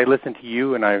reasons I listen to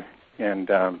you and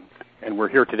we're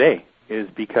here today is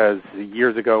because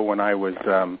years ago when I was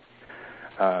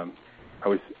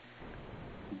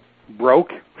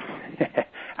broke,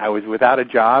 I was without a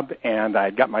job, and I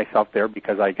got myself there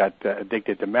because I got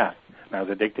addicted to meth. And I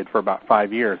was addicted for about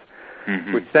 5 years,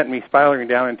 which sent me spiraling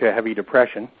down into a heavy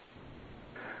depression,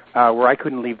 where I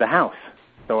couldn't leave the house.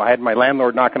 So I had my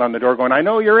landlord knocking on the door going, "I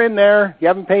know you're in there. You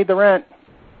haven't paid the rent."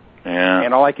 Yeah.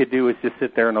 And all I could do was just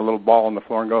sit there in a little ball on the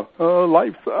floor and go, "Oh,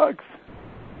 life sucks."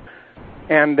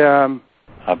 And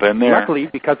I've been there. Luckily,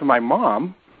 because of my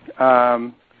mom,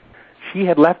 she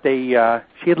had used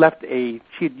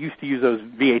to use those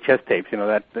VHS tapes,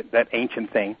 that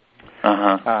ancient thing.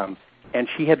 And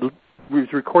she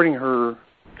was recording her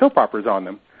soap operas on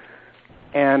them.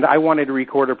 And I wanted to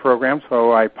record a program,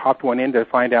 so I popped one in to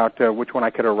find out which one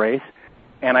I could erase.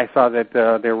 And I saw that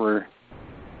there were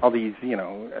all these,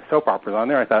 soap operas on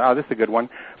there. I thought, oh, this is a good one.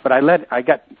 But I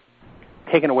got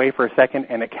taken away for a second,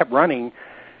 and it kept running.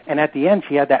 And at the end,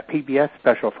 she had that PBS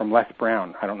special from Les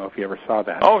Brown. I don't know if you ever saw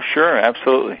that. Oh, sure,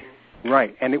 absolutely.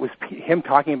 Right, and it was him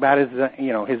talking about his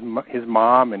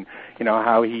mom and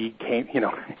how he came,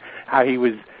 how he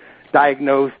was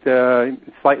diagnosed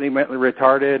slightly mentally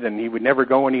retarded, and he would never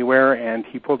go anywhere, and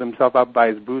he pulled himself up by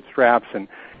his bootstraps,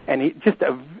 and he just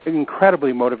an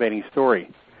incredibly motivating story.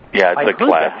 Yeah, it's a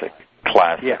classic. That.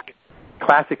 Classic. Yeah,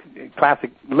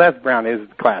 classic. Les Brown is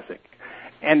classic,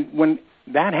 and when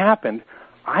that happened,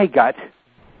 I got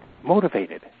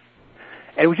motivated,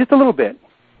 and it was just a little bit.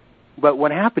 But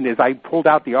what happened is I pulled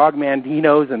out the Og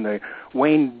Mandinos and the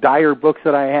Wayne Dyer books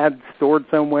that I had stored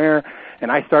somewhere, and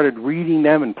I started reading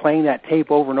them and playing that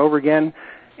tape over and over again,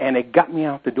 and it got me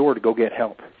out the door to go get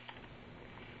help.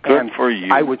 Good for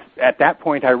you. At that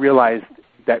point, I realized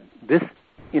that this,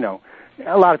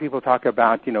 a lot of people talk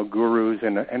about, gurus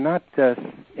and not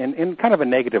in kind of a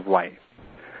negative light.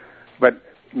 But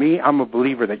me, I'm a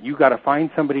believer that you got to find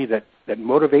somebody that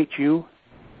motivates you,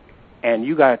 and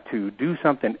you got to do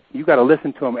something. You got to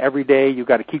listen to them every day. You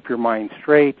got to keep your mind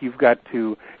straight. You've got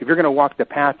to, if you're going to walk the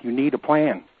path, you need a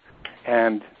plan.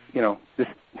 And this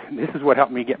is what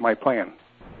helped me get my plan.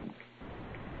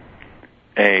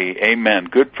 Hey, amen.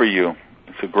 Good for you.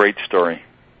 It's a great story.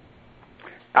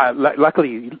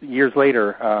 Luckily, years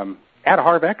later, at a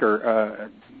Harv Eker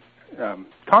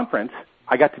conference,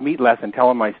 I got to meet Les and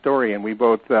tell him my story, and we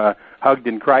both hugged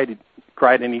and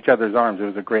cried in each other's arms. It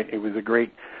was a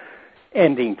great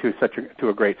ending to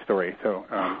a great story. So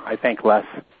I thank Les.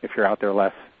 If you're out there,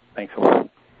 Les, thanks a lot.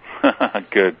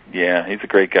 Good. Yeah, he's a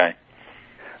great guy.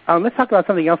 Let's talk about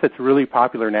something else that's really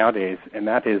popular nowadays, and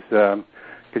that is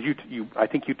because I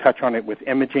think you touch on it with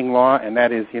imaging law, and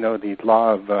that is the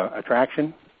law of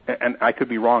attraction. And I could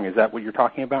be wrong. Is that what you're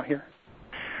talking about here?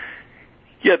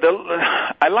 Yeah,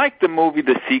 I like the movie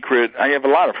The Secret. I have a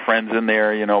lot of friends in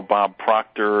there, Bob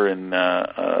Proctor and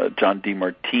John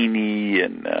DeMartini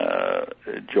and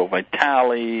Joe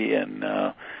Vitale and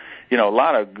a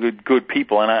lot of good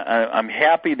people. And I'm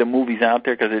happy the movie's out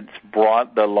there because it's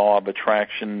brought the law of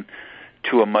attraction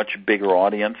to a much bigger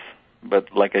audience.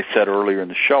 But like I said earlier in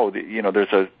the show,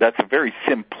 that's a very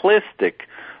simplistic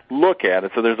look at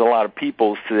it. So there's a lot of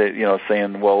people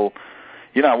saying, well,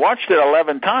 I watched it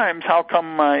 11 times. How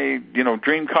come my,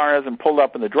 dream car hasn't pulled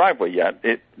up in the driveway yet?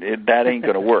 That ain't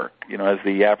going to work. As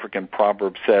the African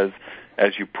proverb says,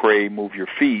 as you pray, move your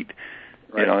feet.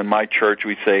 Right. In my church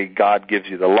we say God gives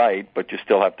you the light, but you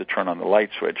still have to turn on the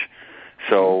light switch.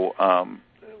 So,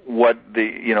 what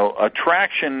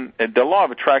attraction, the law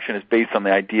of attraction is based on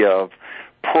the idea of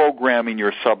programming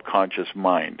your subconscious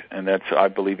mind. And I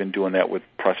believe in doing that with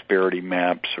prosperity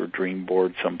maps or dream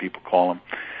boards, some people call them.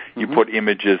 You put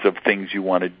images of things you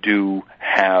want to do,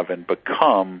 have, and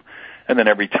become, and then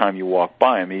every time you walk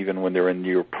by them, even when they're in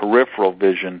your peripheral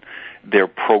vision, they're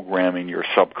programming your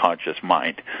subconscious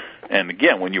mind. And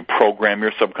again, when you program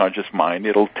your subconscious mind,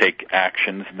 it'll take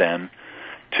actions then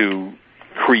to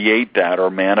create that or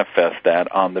manifest that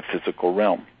on the physical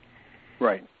realm.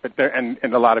 Right. But and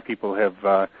a lot of people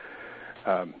have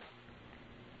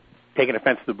taken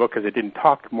offense to the book because it didn't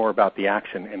talk more about the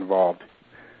action involved.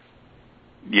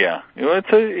 Yeah,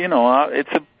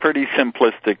 it's a pretty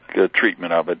simplistic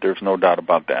treatment of it. There's no doubt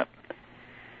about that.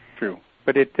 True,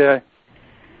 but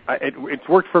it's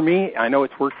worked for me. I know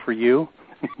it's worked for you.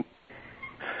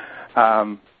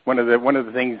 One of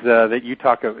the things that you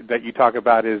talk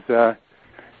about is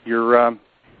your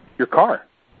car.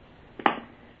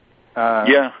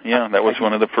 That was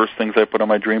one of the first things I put on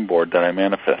my dream board that I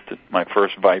manifested. My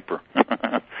first Viper.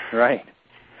 Right.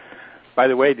 By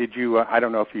the way, I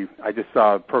don't know if I just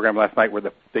saw a program last night where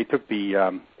they took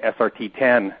the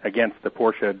SRT-10 against the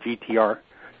Porsche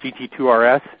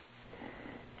GT2 RS,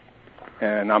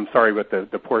 and I'm sorry, but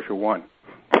the Porsche won.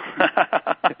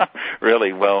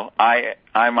 Really? Well,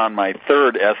 I'm on my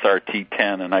third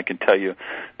SRT10, and I can tell you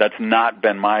that's not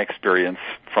been my experience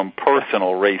from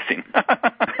personal racing.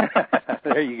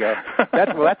 There you go.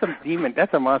 That's a demon.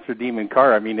 That's a monster demon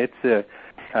car. I mean, it's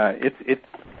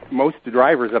most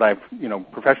drivers that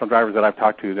professional drivers that I've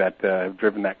talked to that have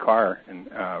driven that car and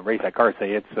raced that car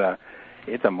say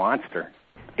it's a monster.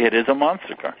 It is a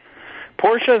monster car.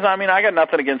 Porsches, I mean, I got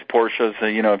nothing against Porsches.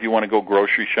 If you want to go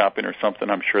grocery shopping or something,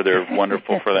 I'm sure they're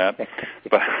wonderful for that.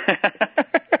 But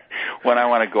when I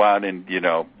want to go out and,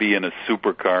 be in a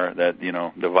supercar, that,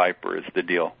 the Viper is the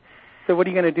deal. So what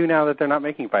are you going to do now that they're not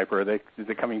making Viper? Is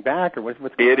it coming back, or what's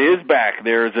going on? It is back.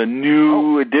 There's a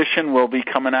new edition will be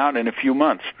coming out in a few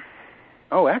months.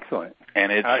 Oh, excellent.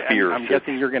 And it's fierce. I'm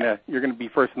guessing you're going to be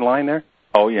first in line there?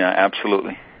 Oh, yeah,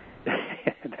 absolutely.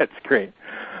 That's great.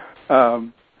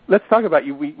 Let's talk about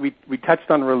you. We touched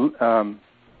on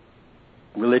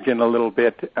religion a little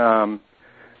bit, and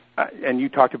you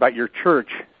talked about your church.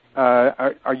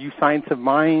 Are you Science of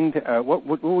Mind?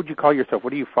 What would you call yourself?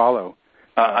 What do you follow?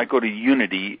 I go to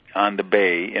Unity on the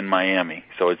Bay in Miami.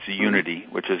 So it's Unity,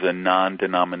 which is a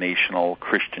non-denominational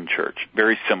Christian church,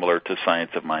 very similar to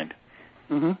Science of Mind.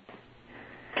 Mm-hmm.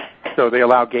 So they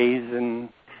allow gays, and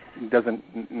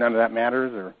none of that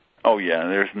matters, or? Oh yeah,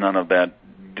 there's none of that.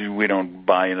 We don't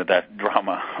buy into that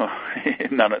drama.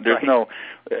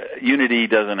 Unity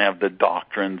doesn't have the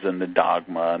doctrines and the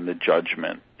dogma and the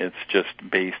judgment. It's just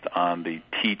based on the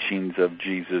teachings of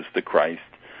Jesus the Christ,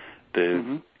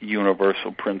 the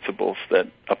universal principles that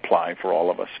apply for all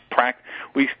of us.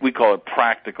 We call it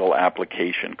practical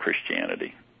application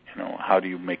Christianity. How do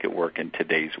you make it work in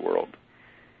today's world?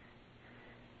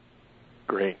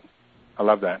 Great. I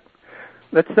love that.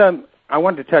 I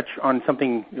wanted to touch on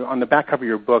something on the back cover of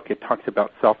your book. It talks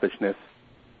about selfishness.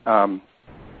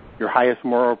 Your highest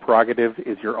moral prerogative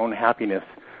is your own happiness.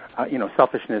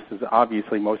 Selfishness is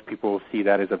obviously, most people see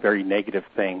that as a very negative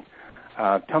thing.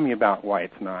 Tell me about why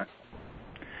it's not.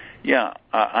 Yeah,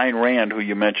 Ayn Rand, who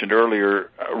you mentioned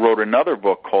earlier, wrote another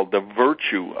book called The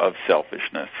Virtue of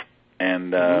Selfishness.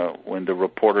 And when the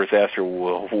reporters asked her,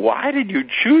 well, why did you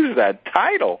choose that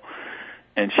title?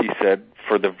 And she said,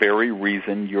 for the very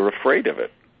reason you're afraid of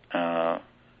it.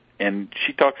 And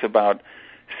she talks about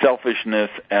selfishness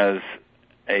as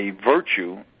a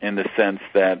virtue in the sense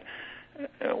that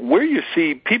where you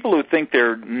see people who think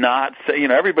they're not,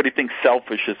 everybody thinks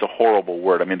selfish is a horrible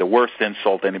word. I mean, the worst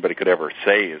insult anybody could ever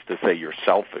say is to say you're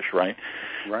selfish, right?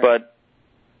 But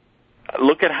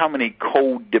look at how many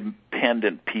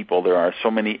codependent people there are, so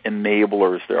many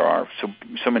enablers there are,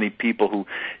 so many people who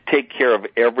take care of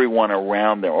everyone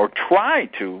around them, or try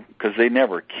to, because they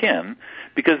never can,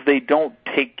 because they don't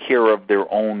take care of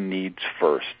their own needs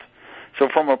first. So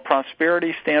from a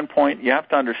prosperity standpoint, you have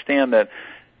to understand that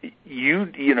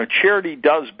charity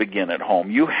does begin at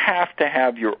home. You have to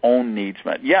have your own needs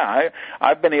met. Yeah,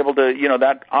 I've been able to,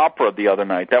 that opera the other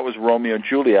night, that was Romeo and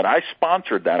Juliet. I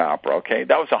sponsored that opera, okay?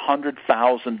 That was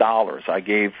 $100,000 I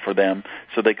gave for them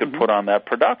so they could put on that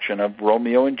production of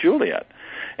Romeo and Juliet.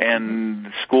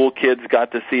 And school kids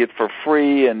got to see it for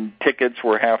free, and tickets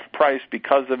were half price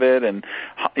because of it, and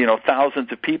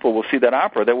thousands of people will see that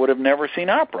opera that would have never seen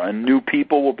opera, and new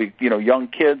people will be, young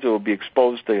kids will be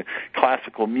exposed to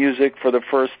classical music for the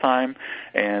first time,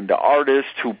 and the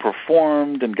artists who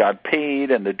performed and got paid,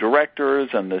 and the directors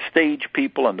and the stage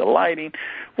people and the lighting.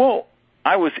 Well,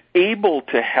 I was able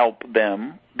to help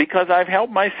them because I've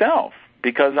helped myself,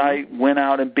 because I went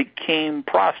out and became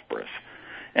prosperous.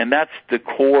 And that's the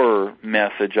core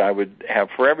message I would have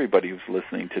for everybody who's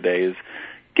listening today is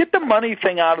get the money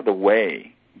thing out of the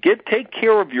way. Take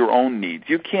care of your own needs.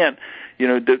 You can't,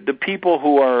 the people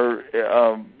who are,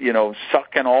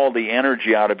 sucking all the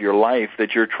energy out of your life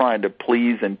that you're trying to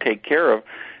please and take care of,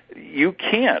 you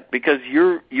can't, because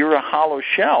you're a hollow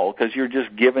shell, because you're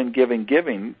just giving,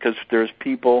 because there's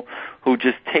people who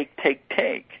just take.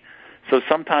 So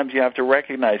sometimes you have to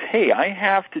recognize, hey, I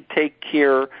have to take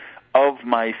care of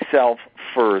myself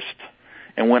first,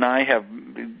 and when I have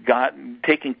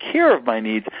taken care of my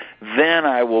needs, then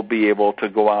I will be able to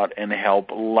go out and help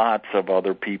lots of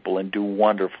other people and do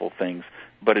wonderful things,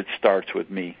 but it starts with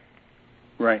me.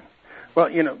 Right. Well,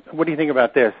 what do you think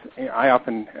about this? I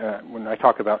often, when I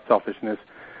talk about selfishness,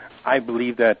 I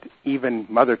believe that even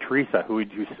Mother Teresa, who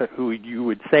you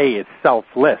would say is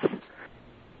selfless,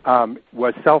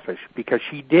 was selfish because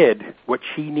she did what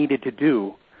she needed to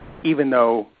do, even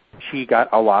though she got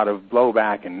a lot of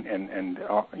blowback and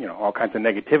all kinds of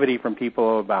negativity from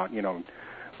people about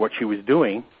what she was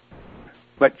doing.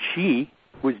 But she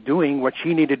was doing what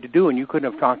she needed to do, and you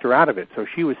couldn't have talked her out of it. So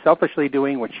she was selfishly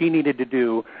doing what she needed to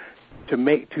do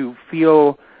to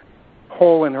feel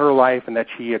whole in her life, and that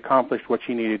she accomplished what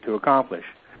she needed to accomplish.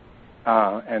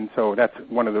 And so that's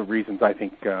one of the reasons I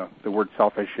think the word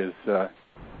selfish is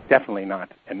definitely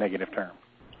not a negative term.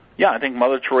 Yeah, I think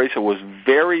Mother Teresa was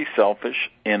very selfish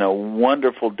in a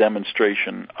wonderful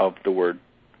demonstration of the word.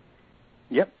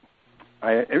 Yep.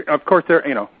 Of course,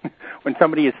 when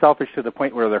somebody is selfish to the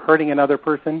point where they're hurting another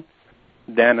person,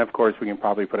 then, of course, we can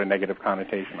probably put a negative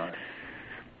connotation on it.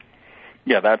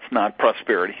 Yeah, that's not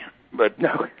prosperity. But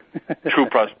no. True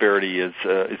prosperity is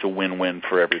a win-win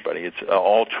for everybody. It's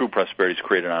all true prosperity is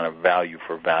created on a value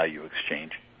for value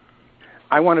exchange.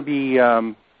 I want to be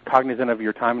cognizant of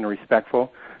your time and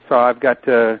respectful. So I've got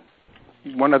a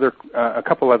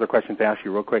couple other questions to ask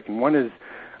you real quick, and one is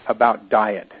about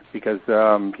diet, because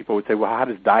people would say, well, how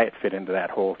does diet fit into that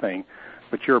whole thing?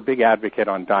 But you're a big advocate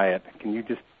on diet. Can you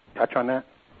just touch on that?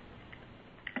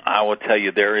 I will tell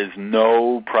you, there is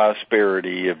no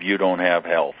prosperity if you don't have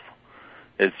health.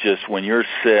 It's just when you're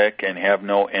sick and have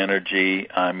no energy,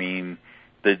 I mean,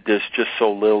 there's just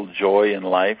so little joy in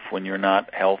life when you're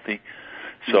not healthy.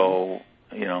 So,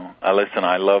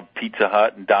 I love Pizza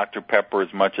Hut and Dr. Pepper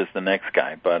as much as the next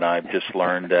guy, but I've just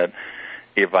learned that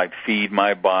if I feed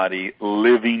my body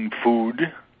living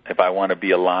food, if I want to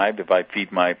be alive, if I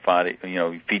feed my body,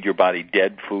 feed your body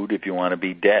dead food if you want to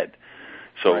be dead.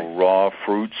 So right. Raw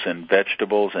fruits and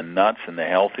vegetables and nuts, and the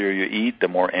healthier you eat, the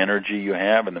more energy you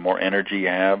have, and the more energy you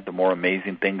have, the more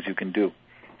amazing things you can do.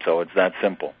 So it's that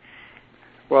simple.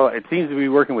 Well, it seems to be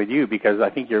working with you, because I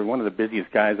think you're one of the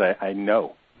busiest guys I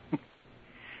know.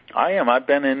 I am. I've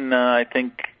been in, I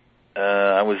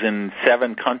was in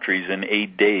 7 countries in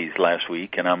 8 days last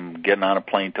week, and I'm getting on a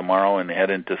plane tomorrow and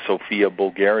heading to Sofia,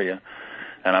 Bulgaria.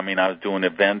 And I was doing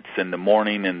events in the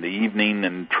morning and the evening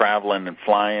and traveling and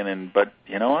flying, but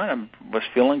I was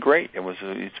feeling great.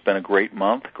 It's been a great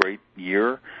month, great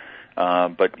year.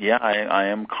 But yeah, I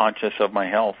am conscious of my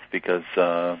health because,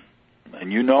 and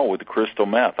with the crystal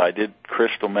meth, I did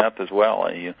crystal meth as well.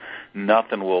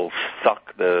 Nothing will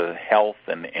suck the health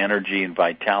and energy and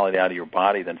vitality out of your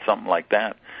body than something like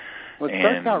that. Well, it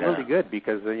starts out really good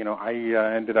because,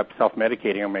 I ended up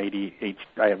self-medicating.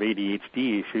 I have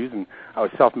ADHD issues, and I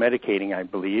was self-medicating, I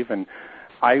believe, and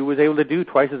I was able to do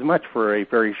twice as much for a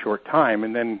very short time.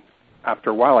 And then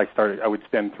after a while, I would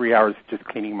spend 3 hours just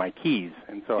cleaning my keys.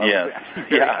 And so I was actually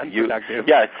very unproductive.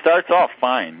 It starts off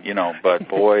fine, but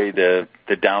boy, the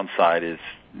downside is,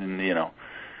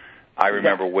 I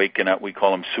remember waking up, we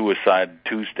call them Suicide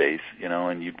Tuesdays,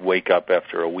 and you'd wake up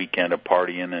after a weekend of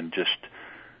partying and just,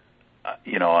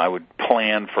 I would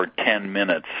plan for 10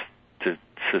 minutes to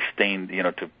sustain,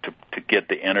 to get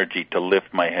the energy to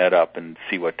lift my head up and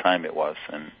see what time it was.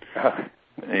 And,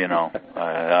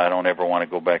 I don't ever want to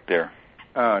go back there.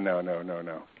 Oh, no.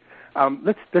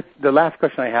 The last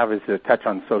question I have is to touch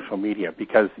on social media,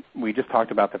 because we just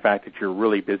talked about the fact that you're a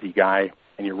really busy guy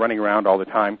and you're running around all the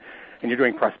time, and you're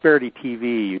doing Prosperity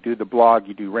TV, you do the blog,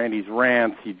 you do Randy's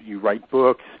Rants, you write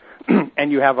books,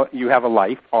 and you have a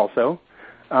life also.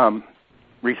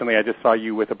 Recently, I just saw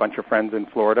you with a bunch of friends in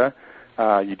Florida.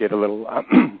 You did a little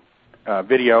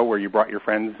video where you brought your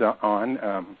friends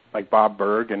on, like Bob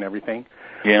Berg and everything.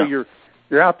 Yeah. So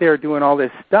you're out there doing all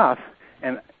this stuff,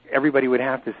 and everybody would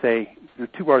have to say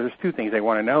there's two things they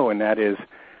want to know, and that is,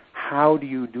 how do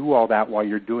you do all that while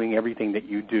you're doing everything that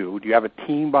you do? Do you have a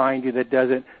team behind you that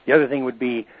does it? The other thing would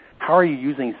be, how are you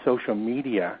using social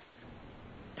media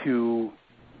to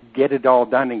get it all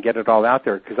done and get it all out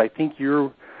there? Because I think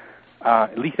you're,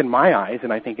 at least in my eyes,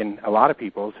 and I think in a lot of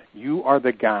people's, you are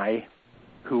the guy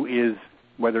who is,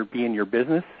 whether it be in your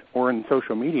business or in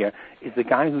social media, is the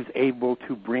guy who's able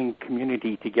to bring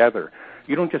community together.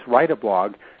 You don't just write a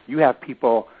blog. You have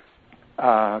people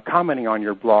commenting on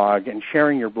your blog and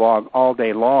sharing your blog all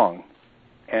day long.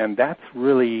 And that's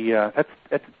really, that's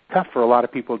tough for a lot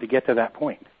of people to get to that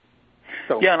point.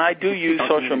 So, yeah, and I do use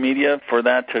social media for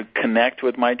that, to connect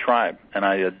with my tribe. And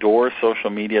I adore social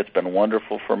media. It's been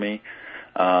wonderful for me.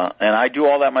 And I do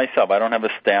all that myself. I don't have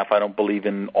a staff. I don't believe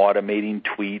in automating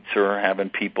tweets or having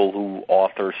people who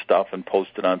author stuff and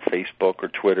post it on Facebook or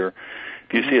Twitter.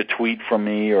 If you see a tweet from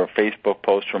me or a Facebook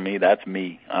post from me, that's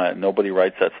me. Nobody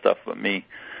writes that stuff but me.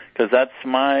 Because it's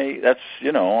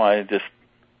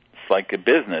like a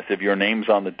business. If your name's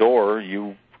on the door,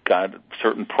 you got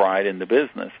certain pride in the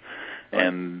business.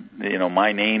 And,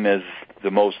 my name is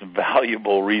the most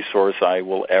valuable resource I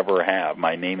will ever have,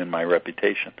 my name and my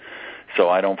reputation. So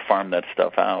I don't farm that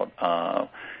stuff out.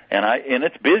 And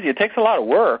it's busy. It takes a lot of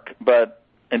work, but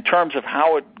in terms of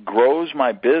how it grows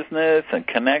my business and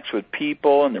connects with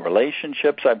people and the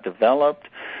relationships I've developed,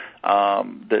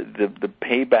 the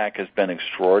payback has been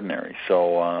extraordinary.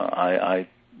 So I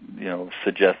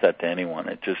suggest that to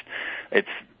anyone.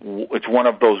 It's one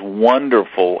of those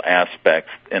wonderful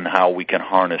aspects in how we can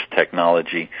harness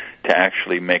technology to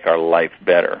actually make our life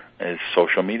better is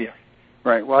social media.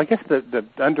 Right. Well, I guess the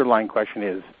underlying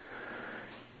question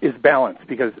is balance,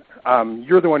 because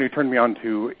you're the one who turned me on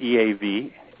to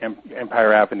EAV,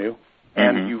 Empire Avenue,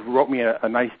 and you wrote me a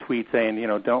nice tweet saying,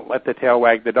 don't let the tail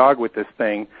wag the dog with this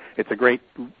thing. It's a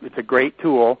great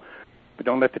tool, but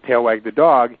don't let the tail wag the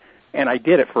dog. And I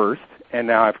did at first, and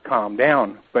now I've calmed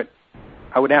down. But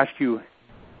I would ask you,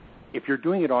 if you're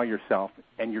doing it all yourself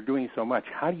and you're doing so much,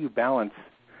 how do you balance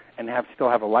and still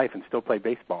have a life and still play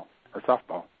baseball or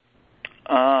softball?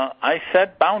 I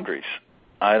set boundaries.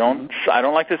 I don't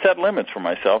like to set limits for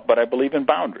myself, but I believe in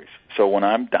boundaries. So when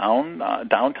I'm down,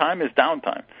 downtime is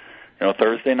downtime.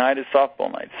 Thursday night is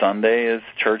softball night. Sunday is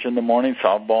church in the morning,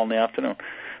 softball in the afternoon.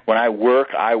 When I work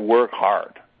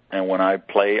hard. And when I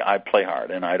play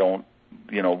hard, and I don't,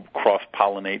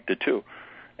 cross-pollinate the two.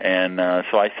 And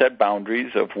so I set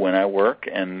boundaries of when I work,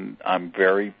 and I'm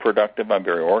very productive. I'm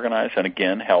very organized, and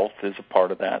again, health is a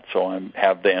part of that. So I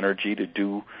have the energy to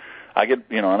do. And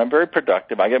I'm very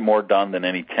productive. I get more done than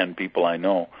any 10 people I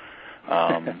know.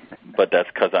 But that's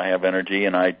because I have energy,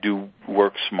 and I do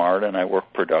work smart, and I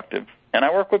work productive, and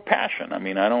I work with passion. I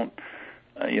mean, I don't.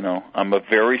 I'm a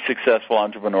very successful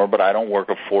entrepreneur, but I don't work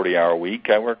a 40-hour week.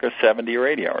 I work a 70 or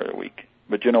 80-hour a week.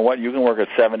 But you know what? You can work a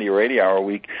 70 or 80-hour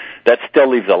week. That still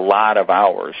leaves a lot of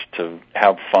hours to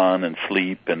have fun and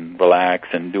sleep and relax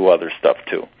and do other stuff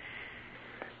too.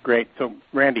 Great. So,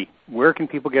 Randy, where can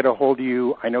people get a hold of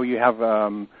you? I know you have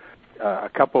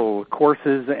a couple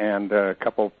courses and a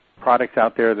couple products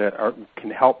out there that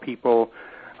can help people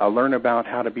learn about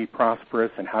how to be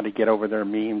prosperous and how to get over their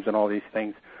memes and all these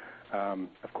things.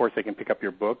 Of course, they can pick up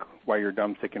your book, Why You're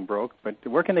Dumb, Sick, and Broke. But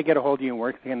where can they get a hold of you, and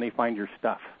where can they find your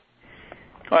stuff?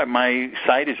 All right, my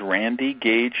site is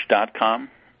randygage.com,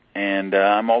 and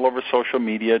I'm all over social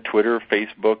media, Twitter,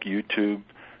 Facebook, YouTube.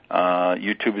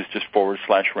 YouTube is just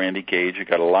 /Randy Gage. You've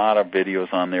got a lot of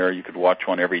videos on there. You could watch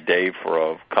one every day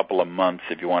for a couple of months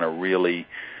if you want to really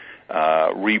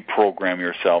reprogram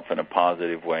yourself in a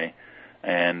positive way.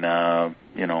 And,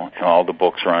 all the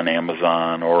books are on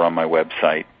Amazon or on my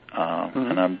website.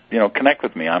 And I'm, connect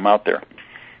with me. I'm out there.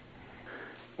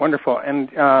 Wonderful.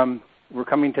 And we're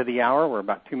coming to the hour. We're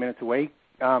about 2 minutes away.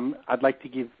 I'd like to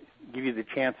give you the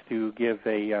chance to give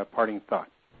a parting thought.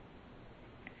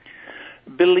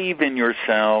 Believe in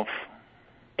yourself.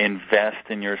 Invest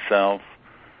in yourself.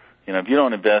 If you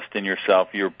don't invest in yourself,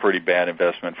 you're a pretty bad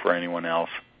investment for anyone else.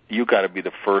 You got to be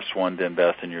the first one to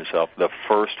invest in yourself, the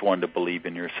first one to believe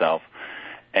in yourself.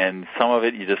 And some of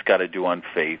it you just got to do on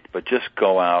faith, but just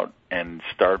go out and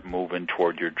start moving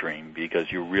toward your dream, because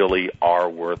you really are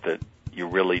worth it. You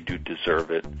really do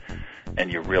deserve it, and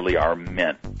you really are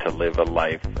meant to live a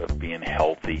life of being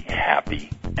healthy, happy,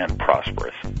 and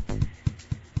prosperous.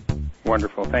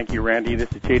 Wonderful. Thank you, Randy. This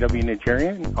is J.W.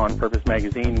 Nigerian on Purpose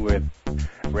Magazine with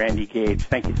Randy Gage.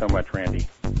 Thank you so much, Randy.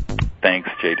 Thanks,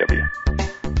 J.W.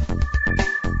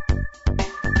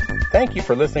 Thank you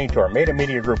for listening to our Meta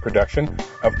Media Group production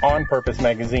of On Purpose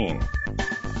Magazine.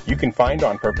 You can find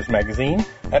On Purpose Magazine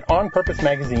at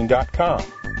onpurposemagazine.com.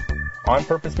 On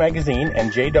Purpose Magazine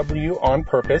and JW On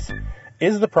Purpose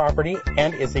is the property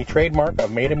and is a trademark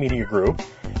of Meta Media Group,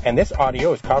 and this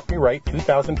audio is copyright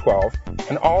 2012,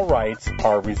 and all rights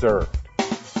are reserved.